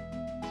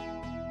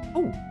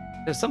 Oh,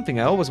 there's something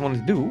I always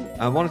wanted to do.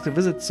 I wanted to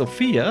visit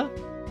Sophia.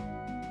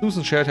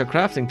 Susan shared her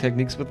crafting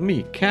techniques with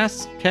me.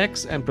 Casks,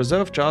 kegs, and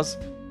preserve jars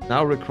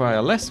now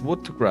require less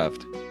wood to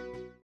craft.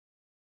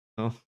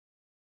 Oh.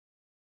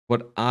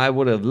 What I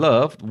would have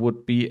loved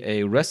would be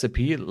a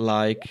recipe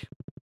like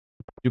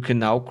you can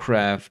now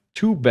craft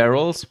 2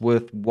 barrels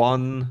with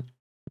 1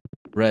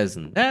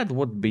 resin. That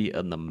would be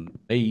an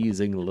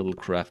amazing little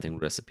crafting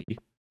recipe.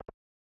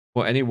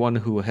 For anyone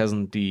who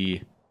hasn't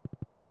the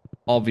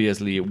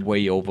obviously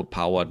way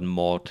overpowered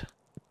mod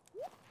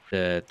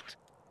that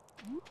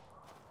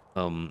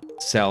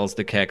sells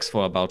the kegs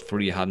for about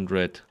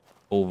 300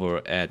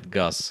 over at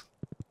Gus.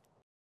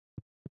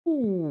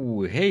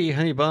 Ooh, hey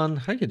honey bun,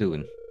 how you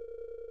doing?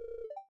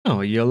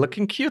 Oh, you're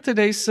looking cute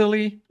today,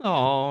 silly.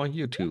 Oh,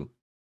 you too.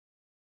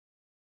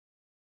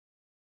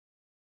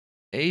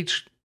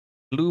 Aged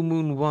blue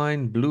moon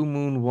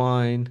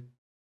wine,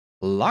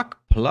 luck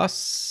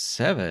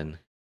 +7.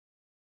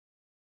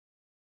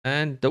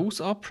 And those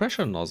are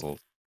pressure nozzles.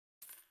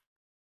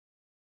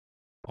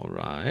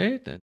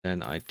 Alright, and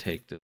then I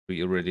take the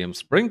 3 iridium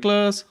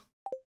sprinklers.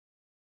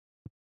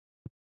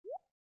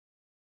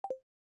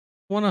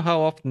 Wonder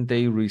how often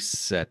they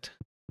reset.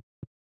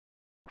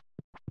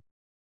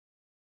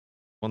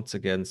 Once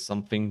again,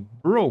 something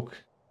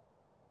broke.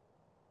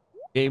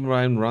 Game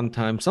rhyme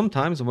runtime.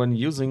 Sometimes when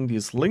using the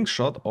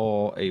slingshot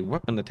or a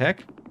weapon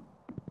attack,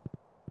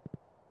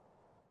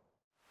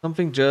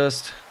 something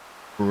just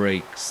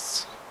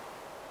breaks.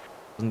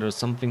 Isn't there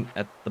something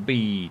at the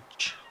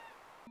beach?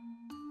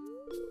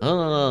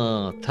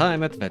 Ah,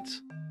 time at vet.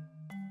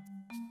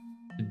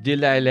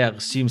 Delilah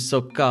seems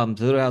so calm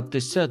throughout the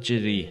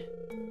surgery.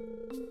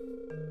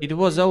 It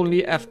was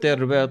only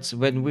afterwards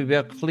when we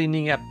were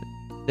cleaning up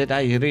that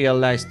I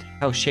realized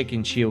how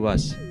shaken she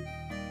was.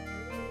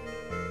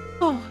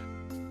 Oh,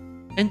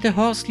 and the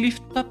horse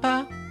lived,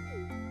 Papa?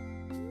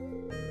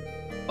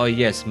 Oh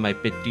yes, my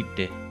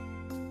petite.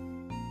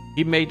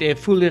 He made a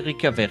full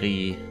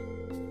recovery.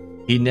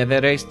 He never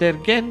raced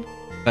again,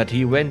 but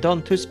he went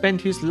on to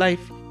spend his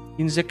life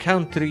in the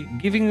country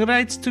giving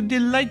rides to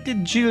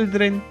delighted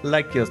children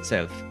like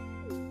yourself.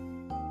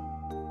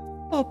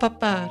 Oh,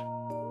 Papa,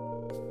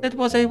 that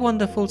was a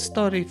wonderful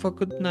story for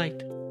good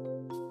night.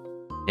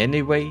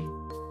 Anyway,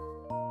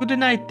 good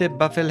night,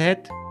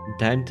 Bufflehead.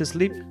 Time to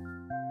sleep.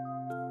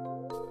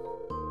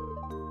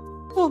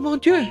 Oh, mon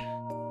Dieu.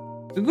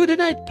 Good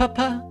night,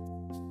 Papa.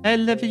 I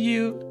love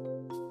you.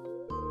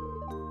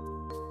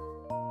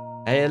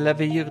 I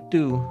love you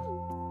too.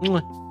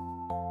 Mwah.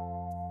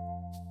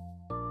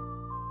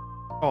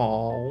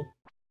 Oh.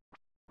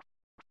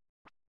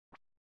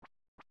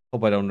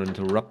 Hope I don't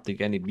interrupt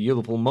any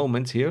beautiful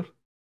moments here.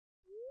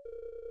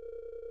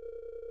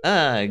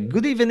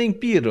 Good evening,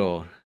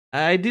 Piro.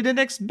 I didn't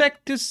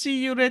expect to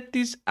see you at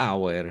this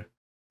hour.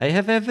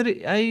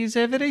 Is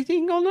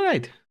everything all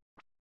right?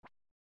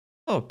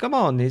 Oh, come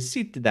on,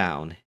 sit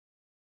down.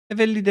 Have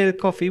a little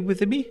coffee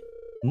with me?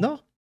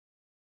 No?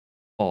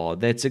 Oh,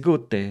 that's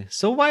good.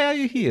 So why are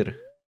you here?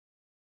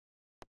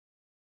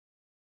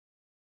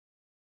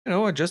 You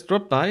know, I just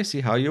dropped by,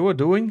 see how you were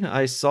doing.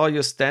 I saw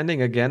you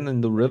standing again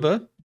in the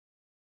river.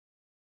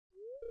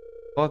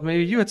 Thought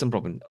maybe you had some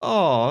problem.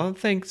 Oh,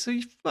 thanks.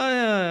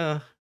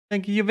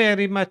 Thank you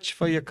very much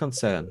for your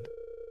concern.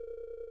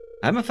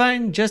 I'm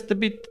fine, just a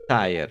bit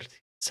tired.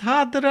 It's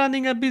hard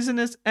running a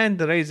business and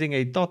raising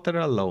a daughter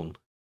alone.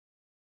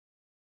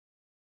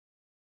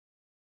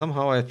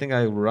 Somehow I think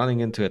I'm running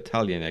into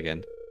Italian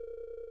again.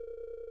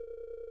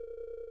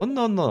 Oh,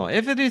 no.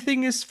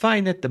 Everything is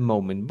fine at the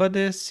moment. But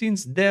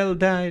since Dell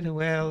died,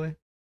 well...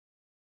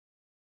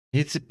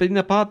 It's been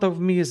a part of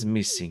me is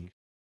missing.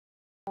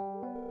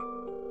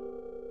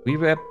 We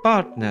were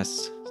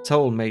partners,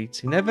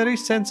 soulmates, in every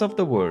sense of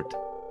the word.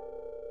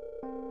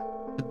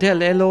 To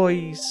tell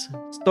Eloise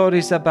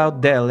stories about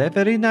Dell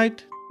every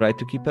night, try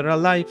to keep her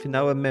alive in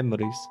our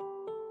memories.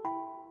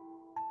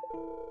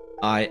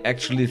 I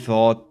actually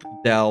thought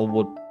Dell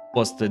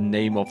was the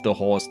name of the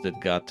horse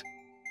that got,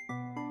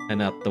 and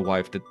not the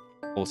wife that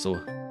also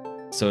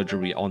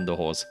surgery on the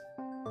horse.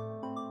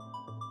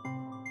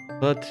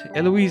 But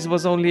Eloise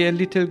was only a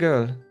little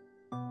girl.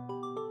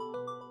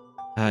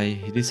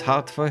 It is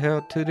hard for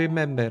her to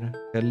remember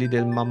her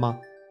little mama.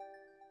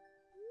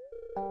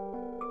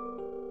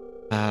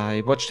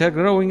 I watched her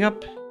growing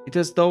up. It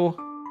is as though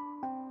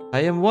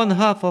I am one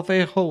half of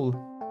a whole.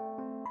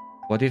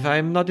 What if I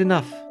am not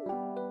enough?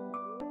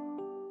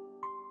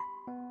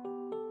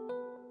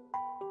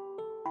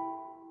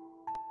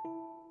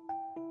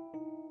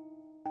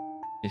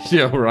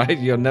 You're right,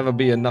 you'll never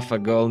be enough a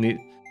girl need.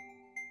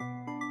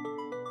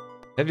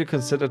 Have you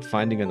considered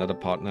finding another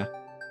partner?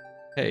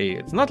 Hey,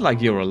 it's not like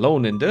you're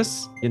alone in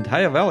this. The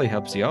entire valley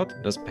helps you out.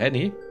 There's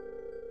Penny.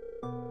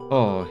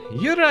 Oh,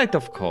 you're right,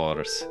 of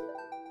course.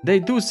 They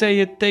do say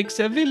it takes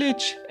a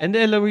village, and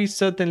Eloise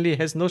certainly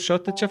has no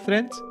shortage of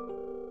friends.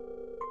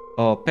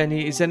 Oh,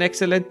 Penny is an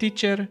excellent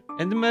teacher,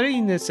 and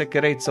Marine is a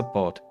great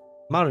support.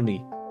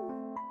 Marnie.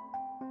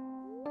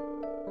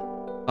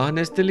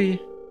 Honestly,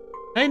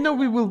 I know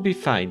we will be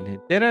fine.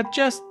 There are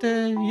just,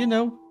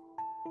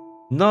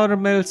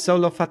 normal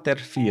solo fatter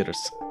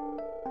fears.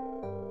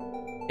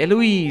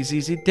 Eloise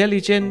is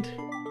intelligent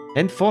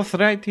and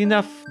forthright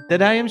enough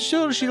that I am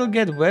sure she'll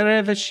get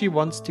wherever she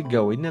wants to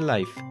go in her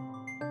life.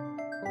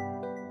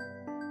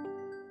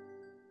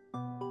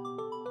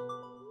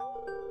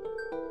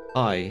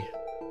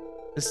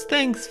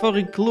 Thanks for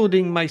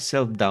including my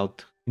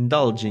self-doubt.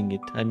 Indulging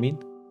it, I mean,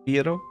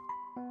 Piro.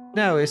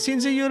 Now,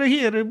 since you're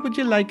here, would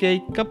you like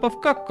a cup of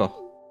cocoa?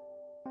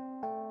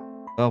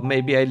 Or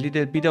maybe a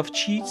little bit of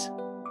cheese?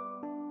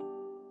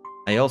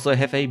 I also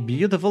have a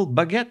beautiful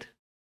baguette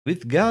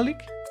with garlic.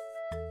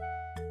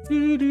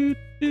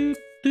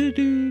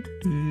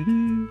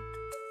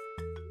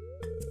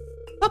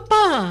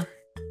 Papa!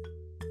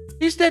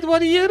 Is that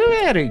what you're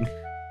wearing?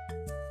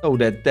 Oh,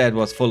 that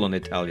was full on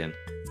Italian.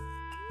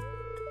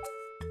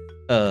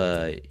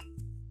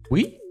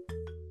 Oui?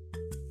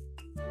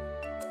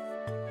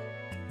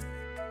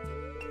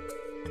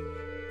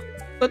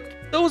 But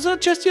those are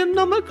just your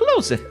normal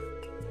clothes.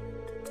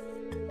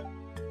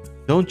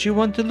 Don't you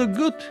want to look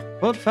good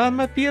for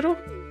Pharma Piro?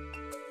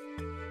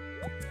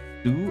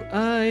 Do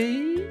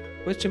I?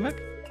 Question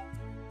mark?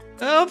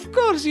 Of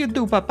course you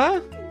do,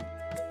 Papa.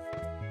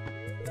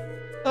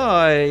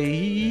 Oh,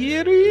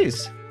 here he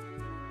is.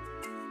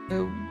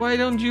 Why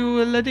don't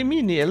you let him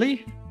in,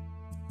 Ellie?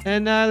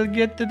 And I'll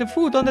get the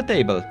food on the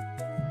table.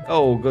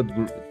 Oh, good.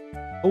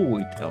 Oh,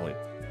 Italian.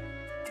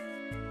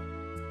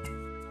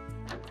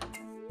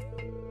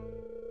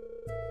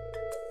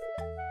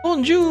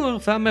 Bonjour,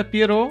 Pharma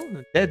Piro.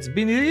 Dad's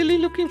been really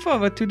looking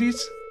forward to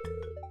this.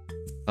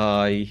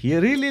 He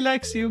really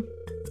likes you.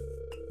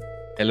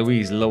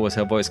 Eloise lowers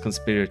her voice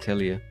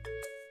conspiratorially.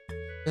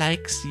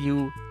 Likes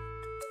you.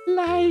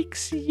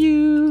 Likes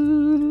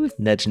you.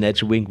 Nudge,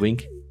 nudge, wink,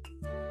 wink.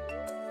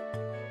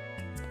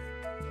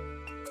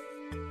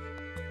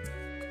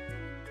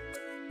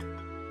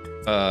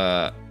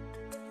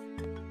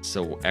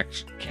 So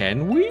actually,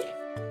 can we?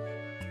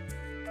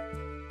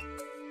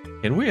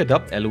 Can we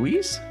adopt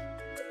Eloise?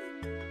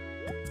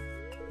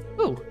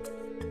 Oh,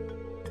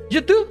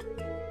 you do?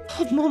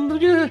 Oh, mon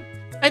Dieu.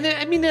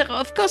 I mean,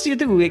 of course you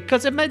do,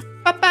 because my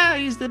papa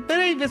is the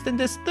bravest and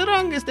the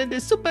strongest and the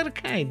super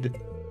kind.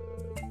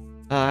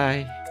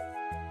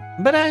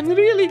 But I'm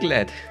really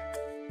glad.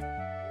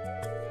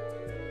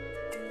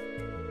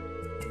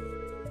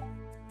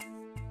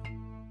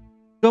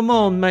 Come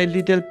on, my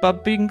little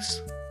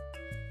puppings.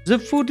 The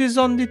food is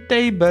on the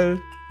table.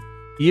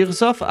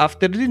 Ears off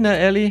after dinner,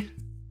 Ellie.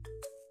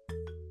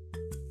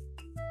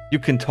 You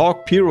can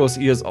talk Piro's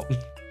ears off.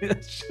 I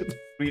should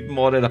read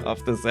more than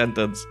half the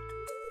sentence.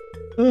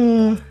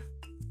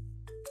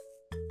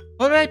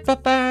 Alright,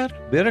 Papa,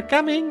 we're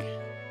coming.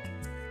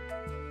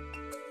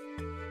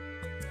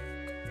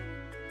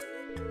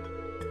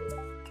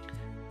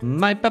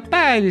 My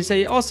papa is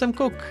a awesome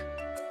cook.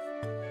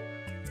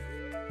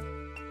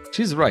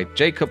 She's right,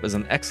 Jacob is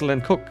an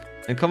excellent cook,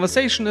 and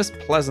conversation is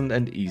pleasant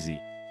and easy.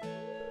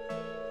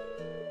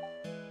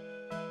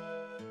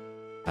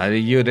 Are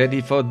you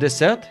ready for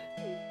dessert?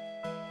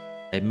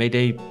 I made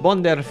a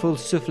wonderful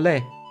souffle.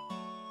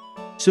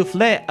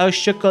 Souffle au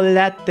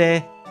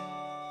chocolat.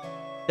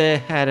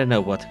 I don't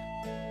know what.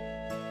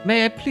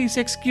 May I please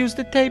excuse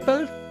the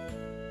table?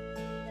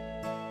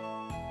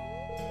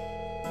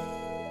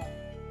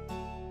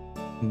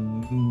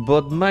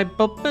 But my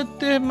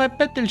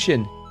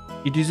petelchen,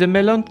 it is a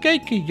melon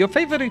cake, your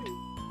favorite.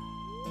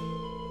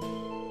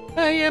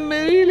 I am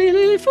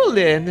really full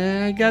and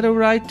I gotta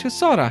ride to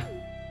Sora.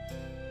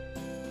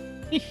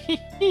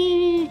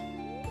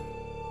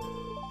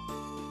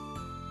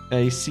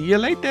 I see you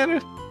later,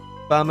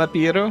 Farmer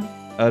Piro,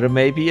 or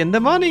maybe in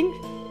the morning.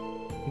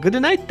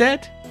 Good night,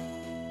 Dad.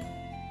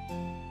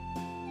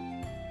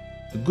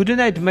 Good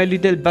night, my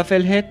little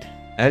bufflehead.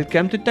 I'll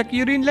come to tuck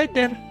you in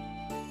later.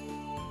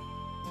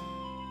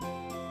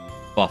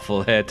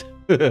 Bufflehead.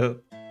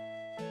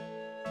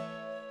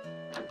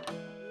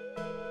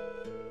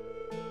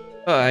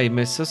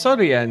 I'm so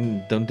sorry, I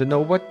don't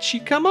know what she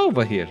come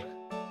over here.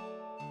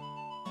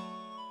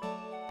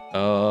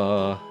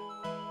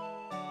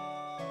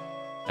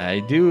 I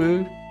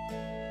do.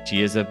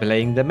 She is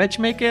playing the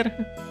matchmaker.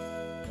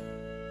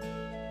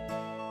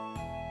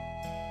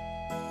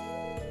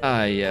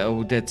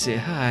 Oh, that's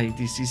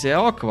this is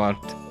awkward.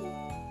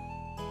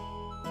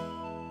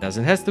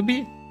 Doesn't have to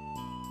be.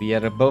 We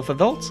are both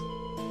adults.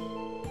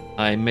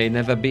 I may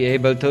never be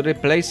able to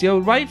replace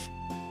your wife,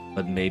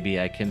 but maybe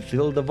I can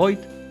fill the void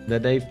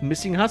that a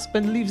missing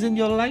husband leaves in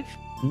your life.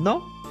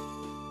 No?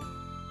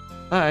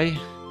 Well,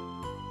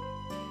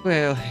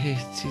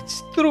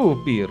 it's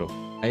true, Piro.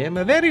 I am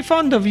very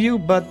fond of you,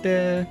 but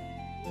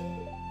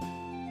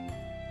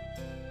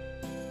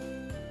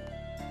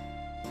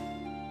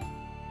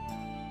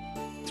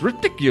It's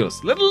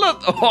ridiculous.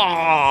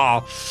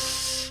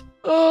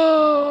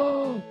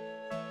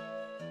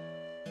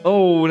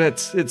 Oh,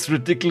 it's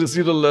ridiculous.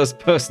 You're the last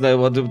person I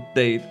want to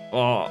date.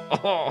 Why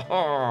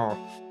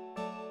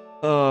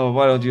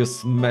don't you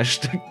smash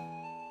the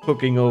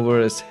cooking over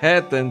his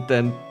head and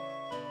then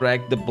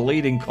drag the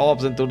bleeding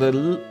corpse into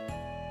the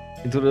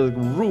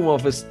room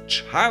of his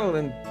child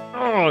and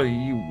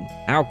you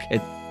how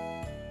can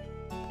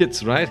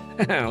it's right.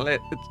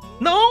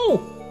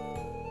 No.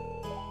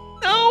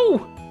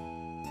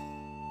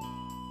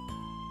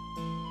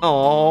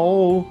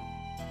 Oh,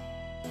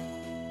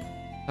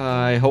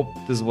 I hope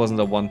this wasn't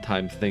a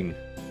one-time thing.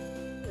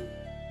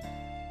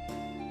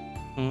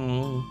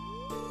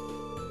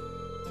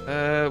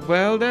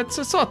 Well,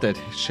 that's sorted.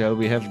 Shall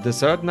we have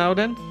dessert now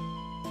then?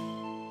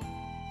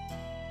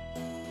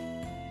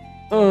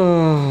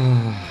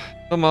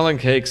 The melon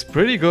cake's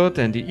pretty good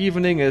and the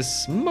evening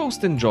is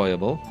most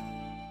enjoyable.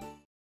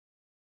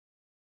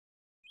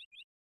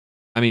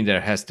 I mean, there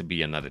has to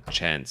be another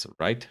chance,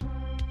 right?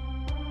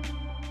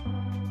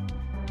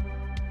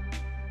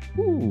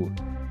 Ooh.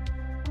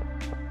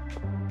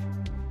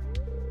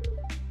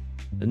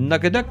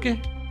 Nuggeducke.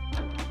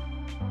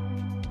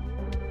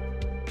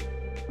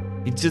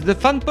 It's the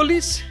fun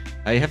police.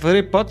 I have a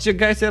report you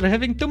guys are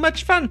having too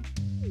much fun.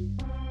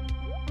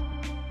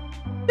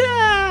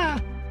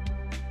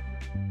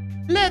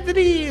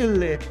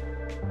 Ladril!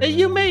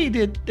 You made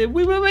it.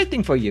 We were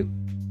waiting for you.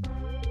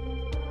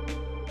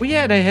 Oh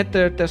yeah, they had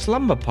their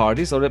slumber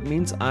party, so that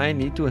means I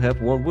need to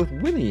have one with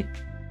Winnie.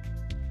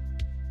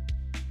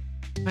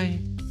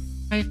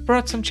 I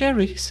brought some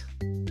cherries.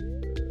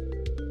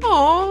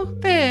 Oh,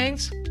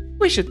 thanks.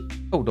 We should...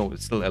 Oh no,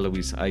 it's still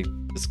Eloise. I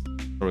just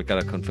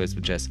gotta confess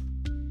with Jess.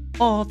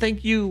 Oh,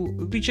 thank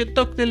you. We should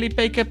totally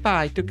bake a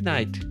pie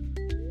tonight.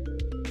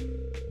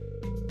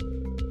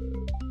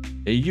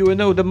 You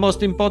know the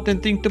most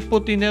important thing to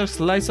put in a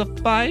slice of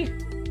pie?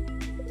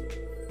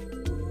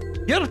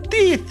 Your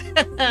teeth!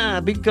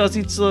 Because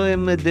it's so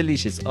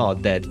delicious. Oh,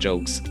 dad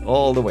jokes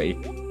all the way.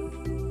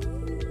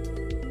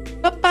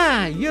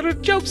 Papa, your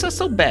jokes are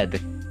so bad.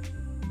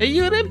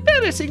 You're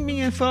embarrassing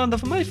me in front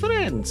of my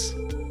friends.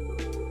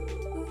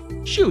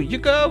 Shoo, you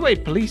go away,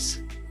 please.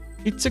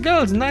 It's a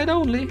girls' night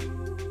only.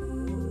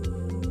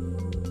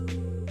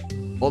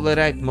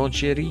 Alright, mon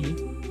chéri.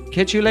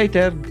 Catch you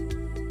later,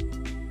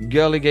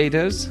 girly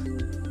gators.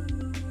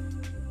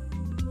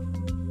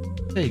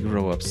 They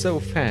grow up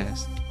so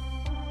fast.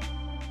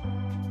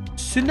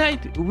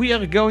 Tonight, we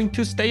are going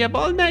to stay up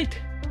all night.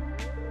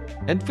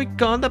 And we're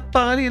gonna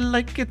party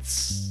like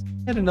it's,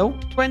 I don't know,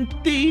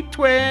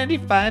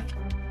 2025.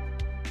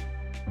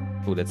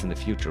 Oh, that's in the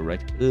future,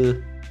 right?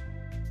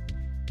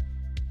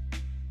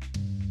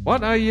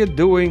 What are you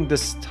doing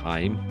this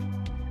time?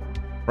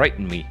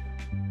 Frighten me.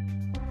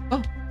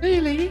 Oh,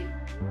 really?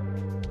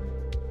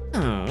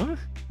 Oh,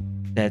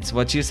 that's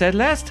what you said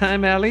last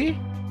time, Ellie.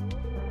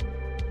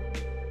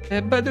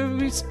 But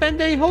we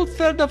spend a whole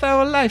third of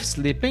our life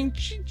sleeping.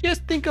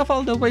 Just think of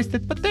all the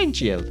wasted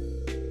potential.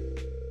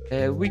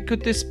 We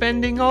could be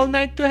spending all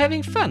night to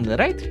having fun,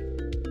 right?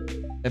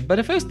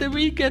 But first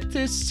we get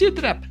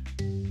suited up.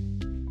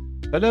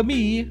 Follow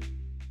me.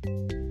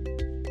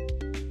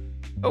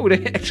 Oh,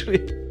 they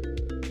actually...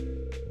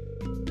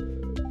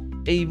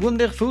 A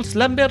wonderful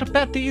slumber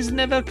party is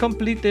never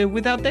complete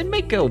without a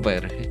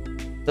makeover.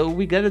 So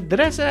we gotta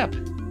dress up.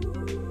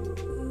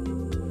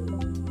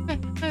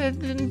 I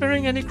didn't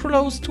bring any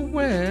clothes to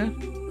wear.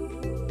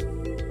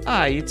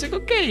 It's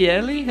okay.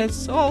 Ellie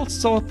has all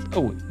sorts...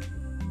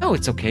 Oh,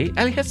 it's okay.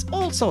 Ellie has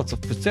all sorts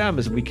of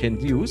pajamas we can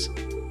use.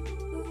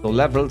 So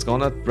Level's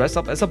gonna dress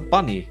up as a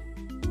bunny.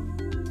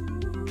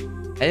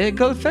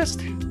 Go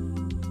first.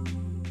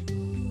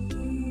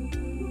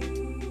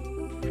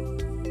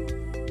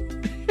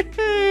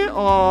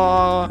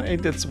 Oh,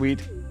 ain't that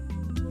sweet?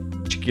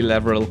 Cheeky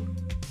Level.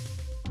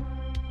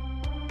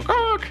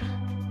 Cock!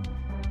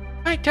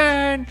 My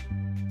turn!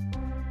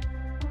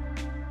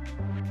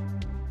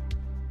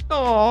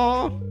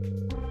 Oh!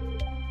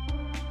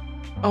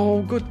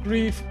 Oh, good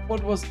grief.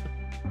 What was...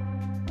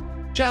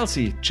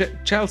 Chelsea.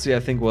 Chelsea, I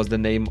think, was the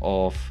name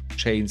of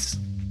Shane's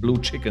blue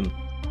chicken.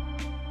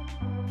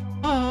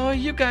 Oh,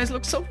 you guys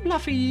look so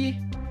fluffy.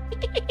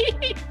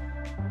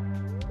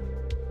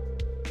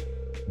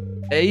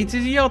 It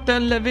is your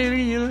turn,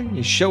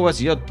 Leveril. Show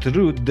us your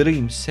true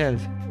dream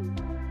self.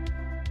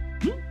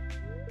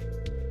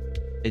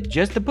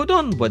 Just put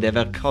on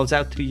whatever calls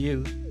out to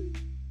you.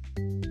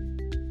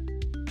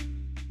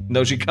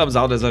 No, she comes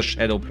out as a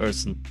shadow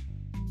person.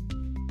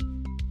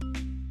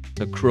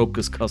 The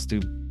crocus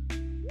costume.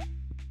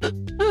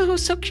 Oh,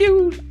 so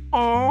cute.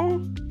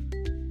 Aww.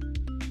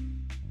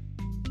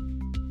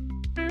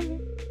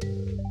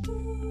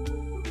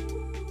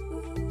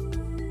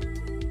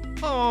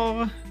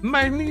 Oh,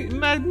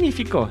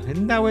 magnifico.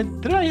 And now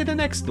we'll try the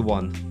next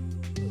one.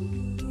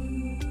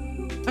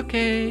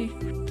 Okay.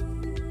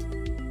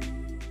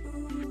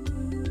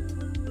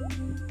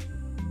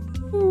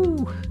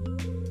 Ooh.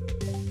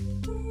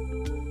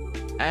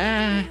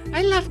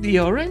 I love the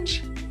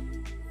orange.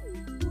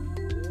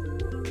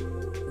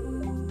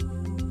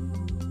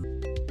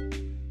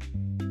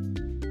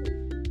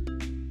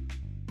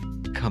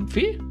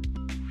 Comfy?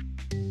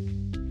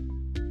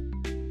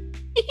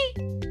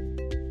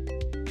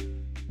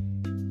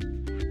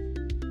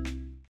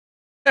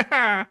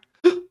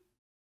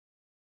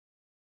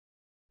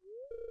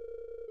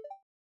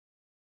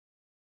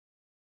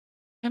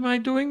 Am I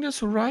doing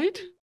this right?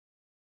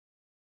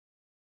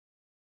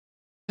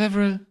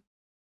 Several.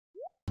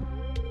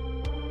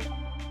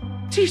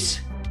 This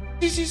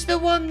is the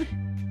one.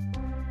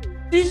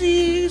 This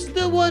is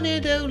the one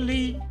and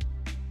only.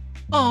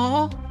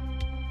 Aw,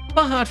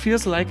 my heart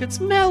feels like it's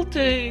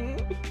melting.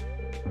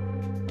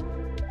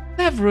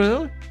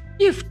 Several,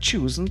 you've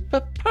chosen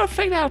the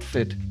perfect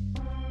outfit.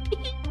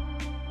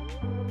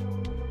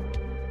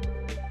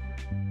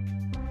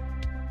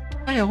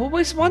 I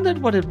always wondered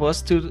what it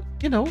was to,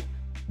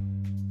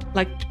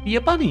 like to be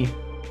a bunny.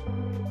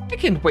 I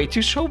can't wait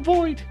to show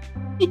Void.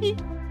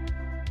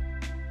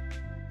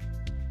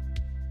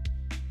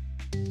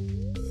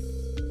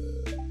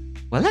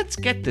 Well, let's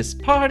get this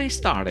party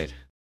started.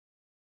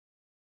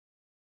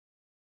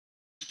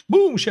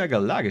 Boom,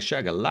 shagalaga,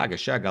 shagalaga,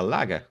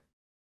 shagalaga.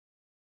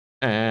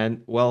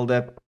 And, well,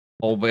 that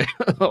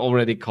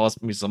already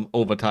cost me some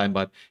overtime,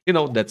 but,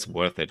 that's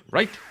worth it,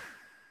 right?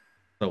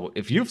 So,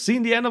 if you've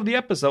seen the end of the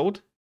episode,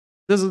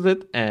 this is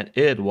it, and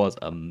it was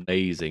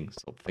amazing.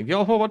 So, thank you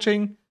all for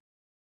watching.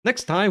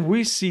 Next time,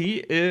 we see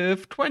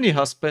if 20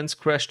 husbands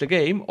crashed the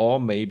game, or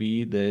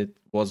maybe that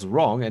was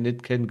wrong, and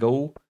it can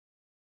go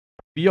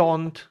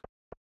beyond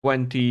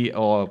 20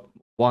 or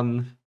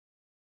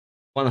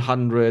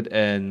 100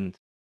 and...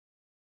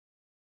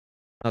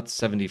 not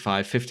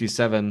 75,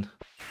 57.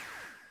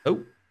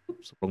 Oh,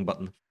 oops, wrong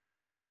button.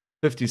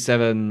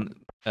 57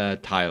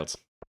 tiles.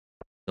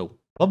 So,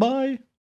 bye-bye.